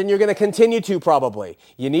committed sins and you're going to continue to probably.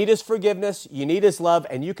 You need his forgiveness. You need his love.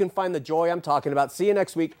 And you can find the joy I'm talking about. See you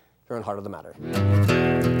next week here on Heart of the Matter.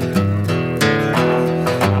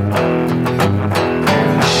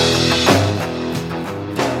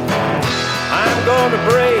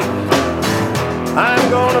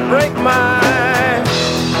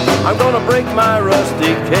 I'm gonna break my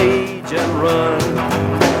rusty cage and run.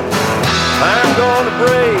 I'm gonna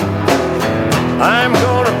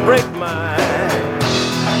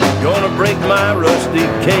break my rusty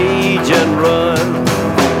cage and run.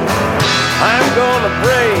 I'm gonna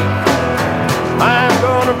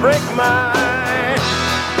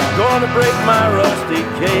break my rusty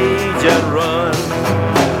cage and run.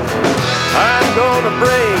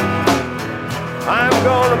 I'm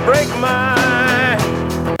gonna break my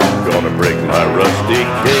gonna break my rusty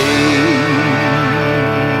cage.